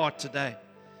our part today.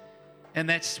 And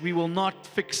that's, we will not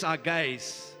fix our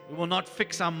gaze. We will not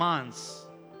fix our minds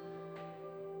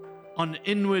on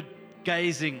inward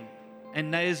gazing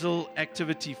and nasal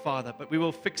activity, Father, but we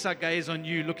will fix our gaze on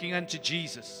you, looking unto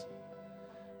Jesus,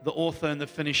 the author and the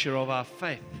finisher of our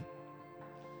faith.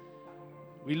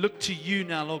 We look to you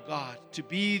now, Lord God, to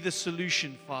be the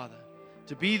solution, Father,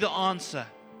 to be the answer.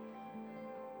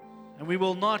 And we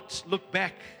will not look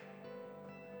back.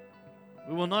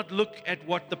 We will not look at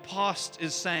what the past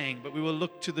is saying, but we will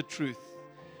look to the truth.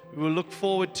 We will look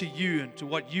forward to you and to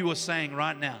what you are saying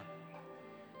right now.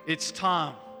 It's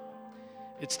time.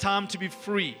 It's time to be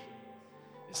free.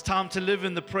 It's time to live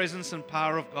in the presence and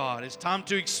power of God. It's time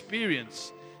to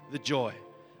experience the joy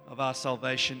of our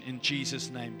salvation in Jesus'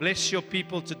 name. Bless your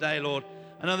people today, Lord.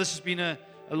 I know this has been a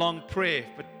long prayer,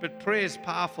 but prayer is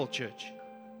powerful, church.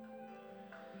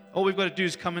 All we've got to do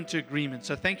is come into agreement.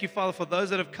 So thank you, Father, for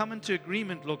those that have come into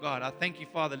agreement, Lord God. I thank you,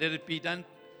 Father. Let it be done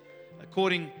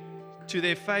according to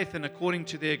their faith and according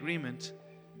to their agreement.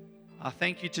 I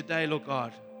thank you today, Lord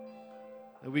God,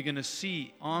 that we're going to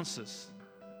see answers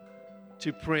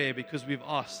to prayer because we've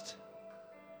asked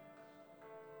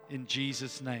in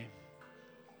Jesus' name.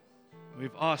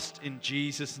 We've asked in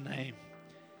Jesus' name,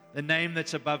 the name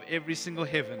that's above every single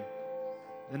heaven,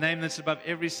 the name that's above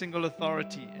every single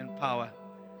authority and power.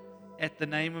 At the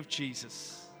name of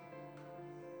Jesus,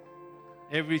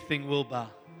 everything will bow.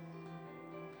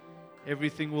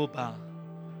 Everything will bow.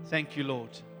 Thank you,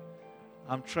 Lord.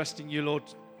 I'm trusting you, Lord.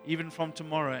 Even from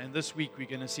tomorrow and this week, we're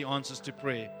going to see answers to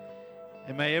prayer.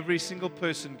 And may every single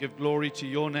person give glory to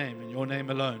your name and your name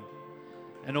alone.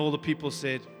 And all the people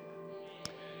said,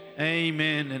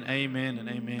 amen and amen and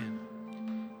amen.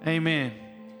 Amen.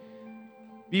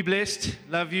 Be blessed.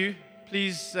 Love you.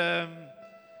 Please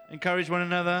encourage one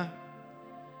another.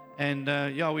 And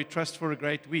we trust for a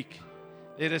great week.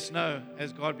 Let us know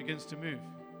as God begins to move.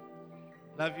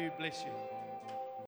 Love you. Bless you.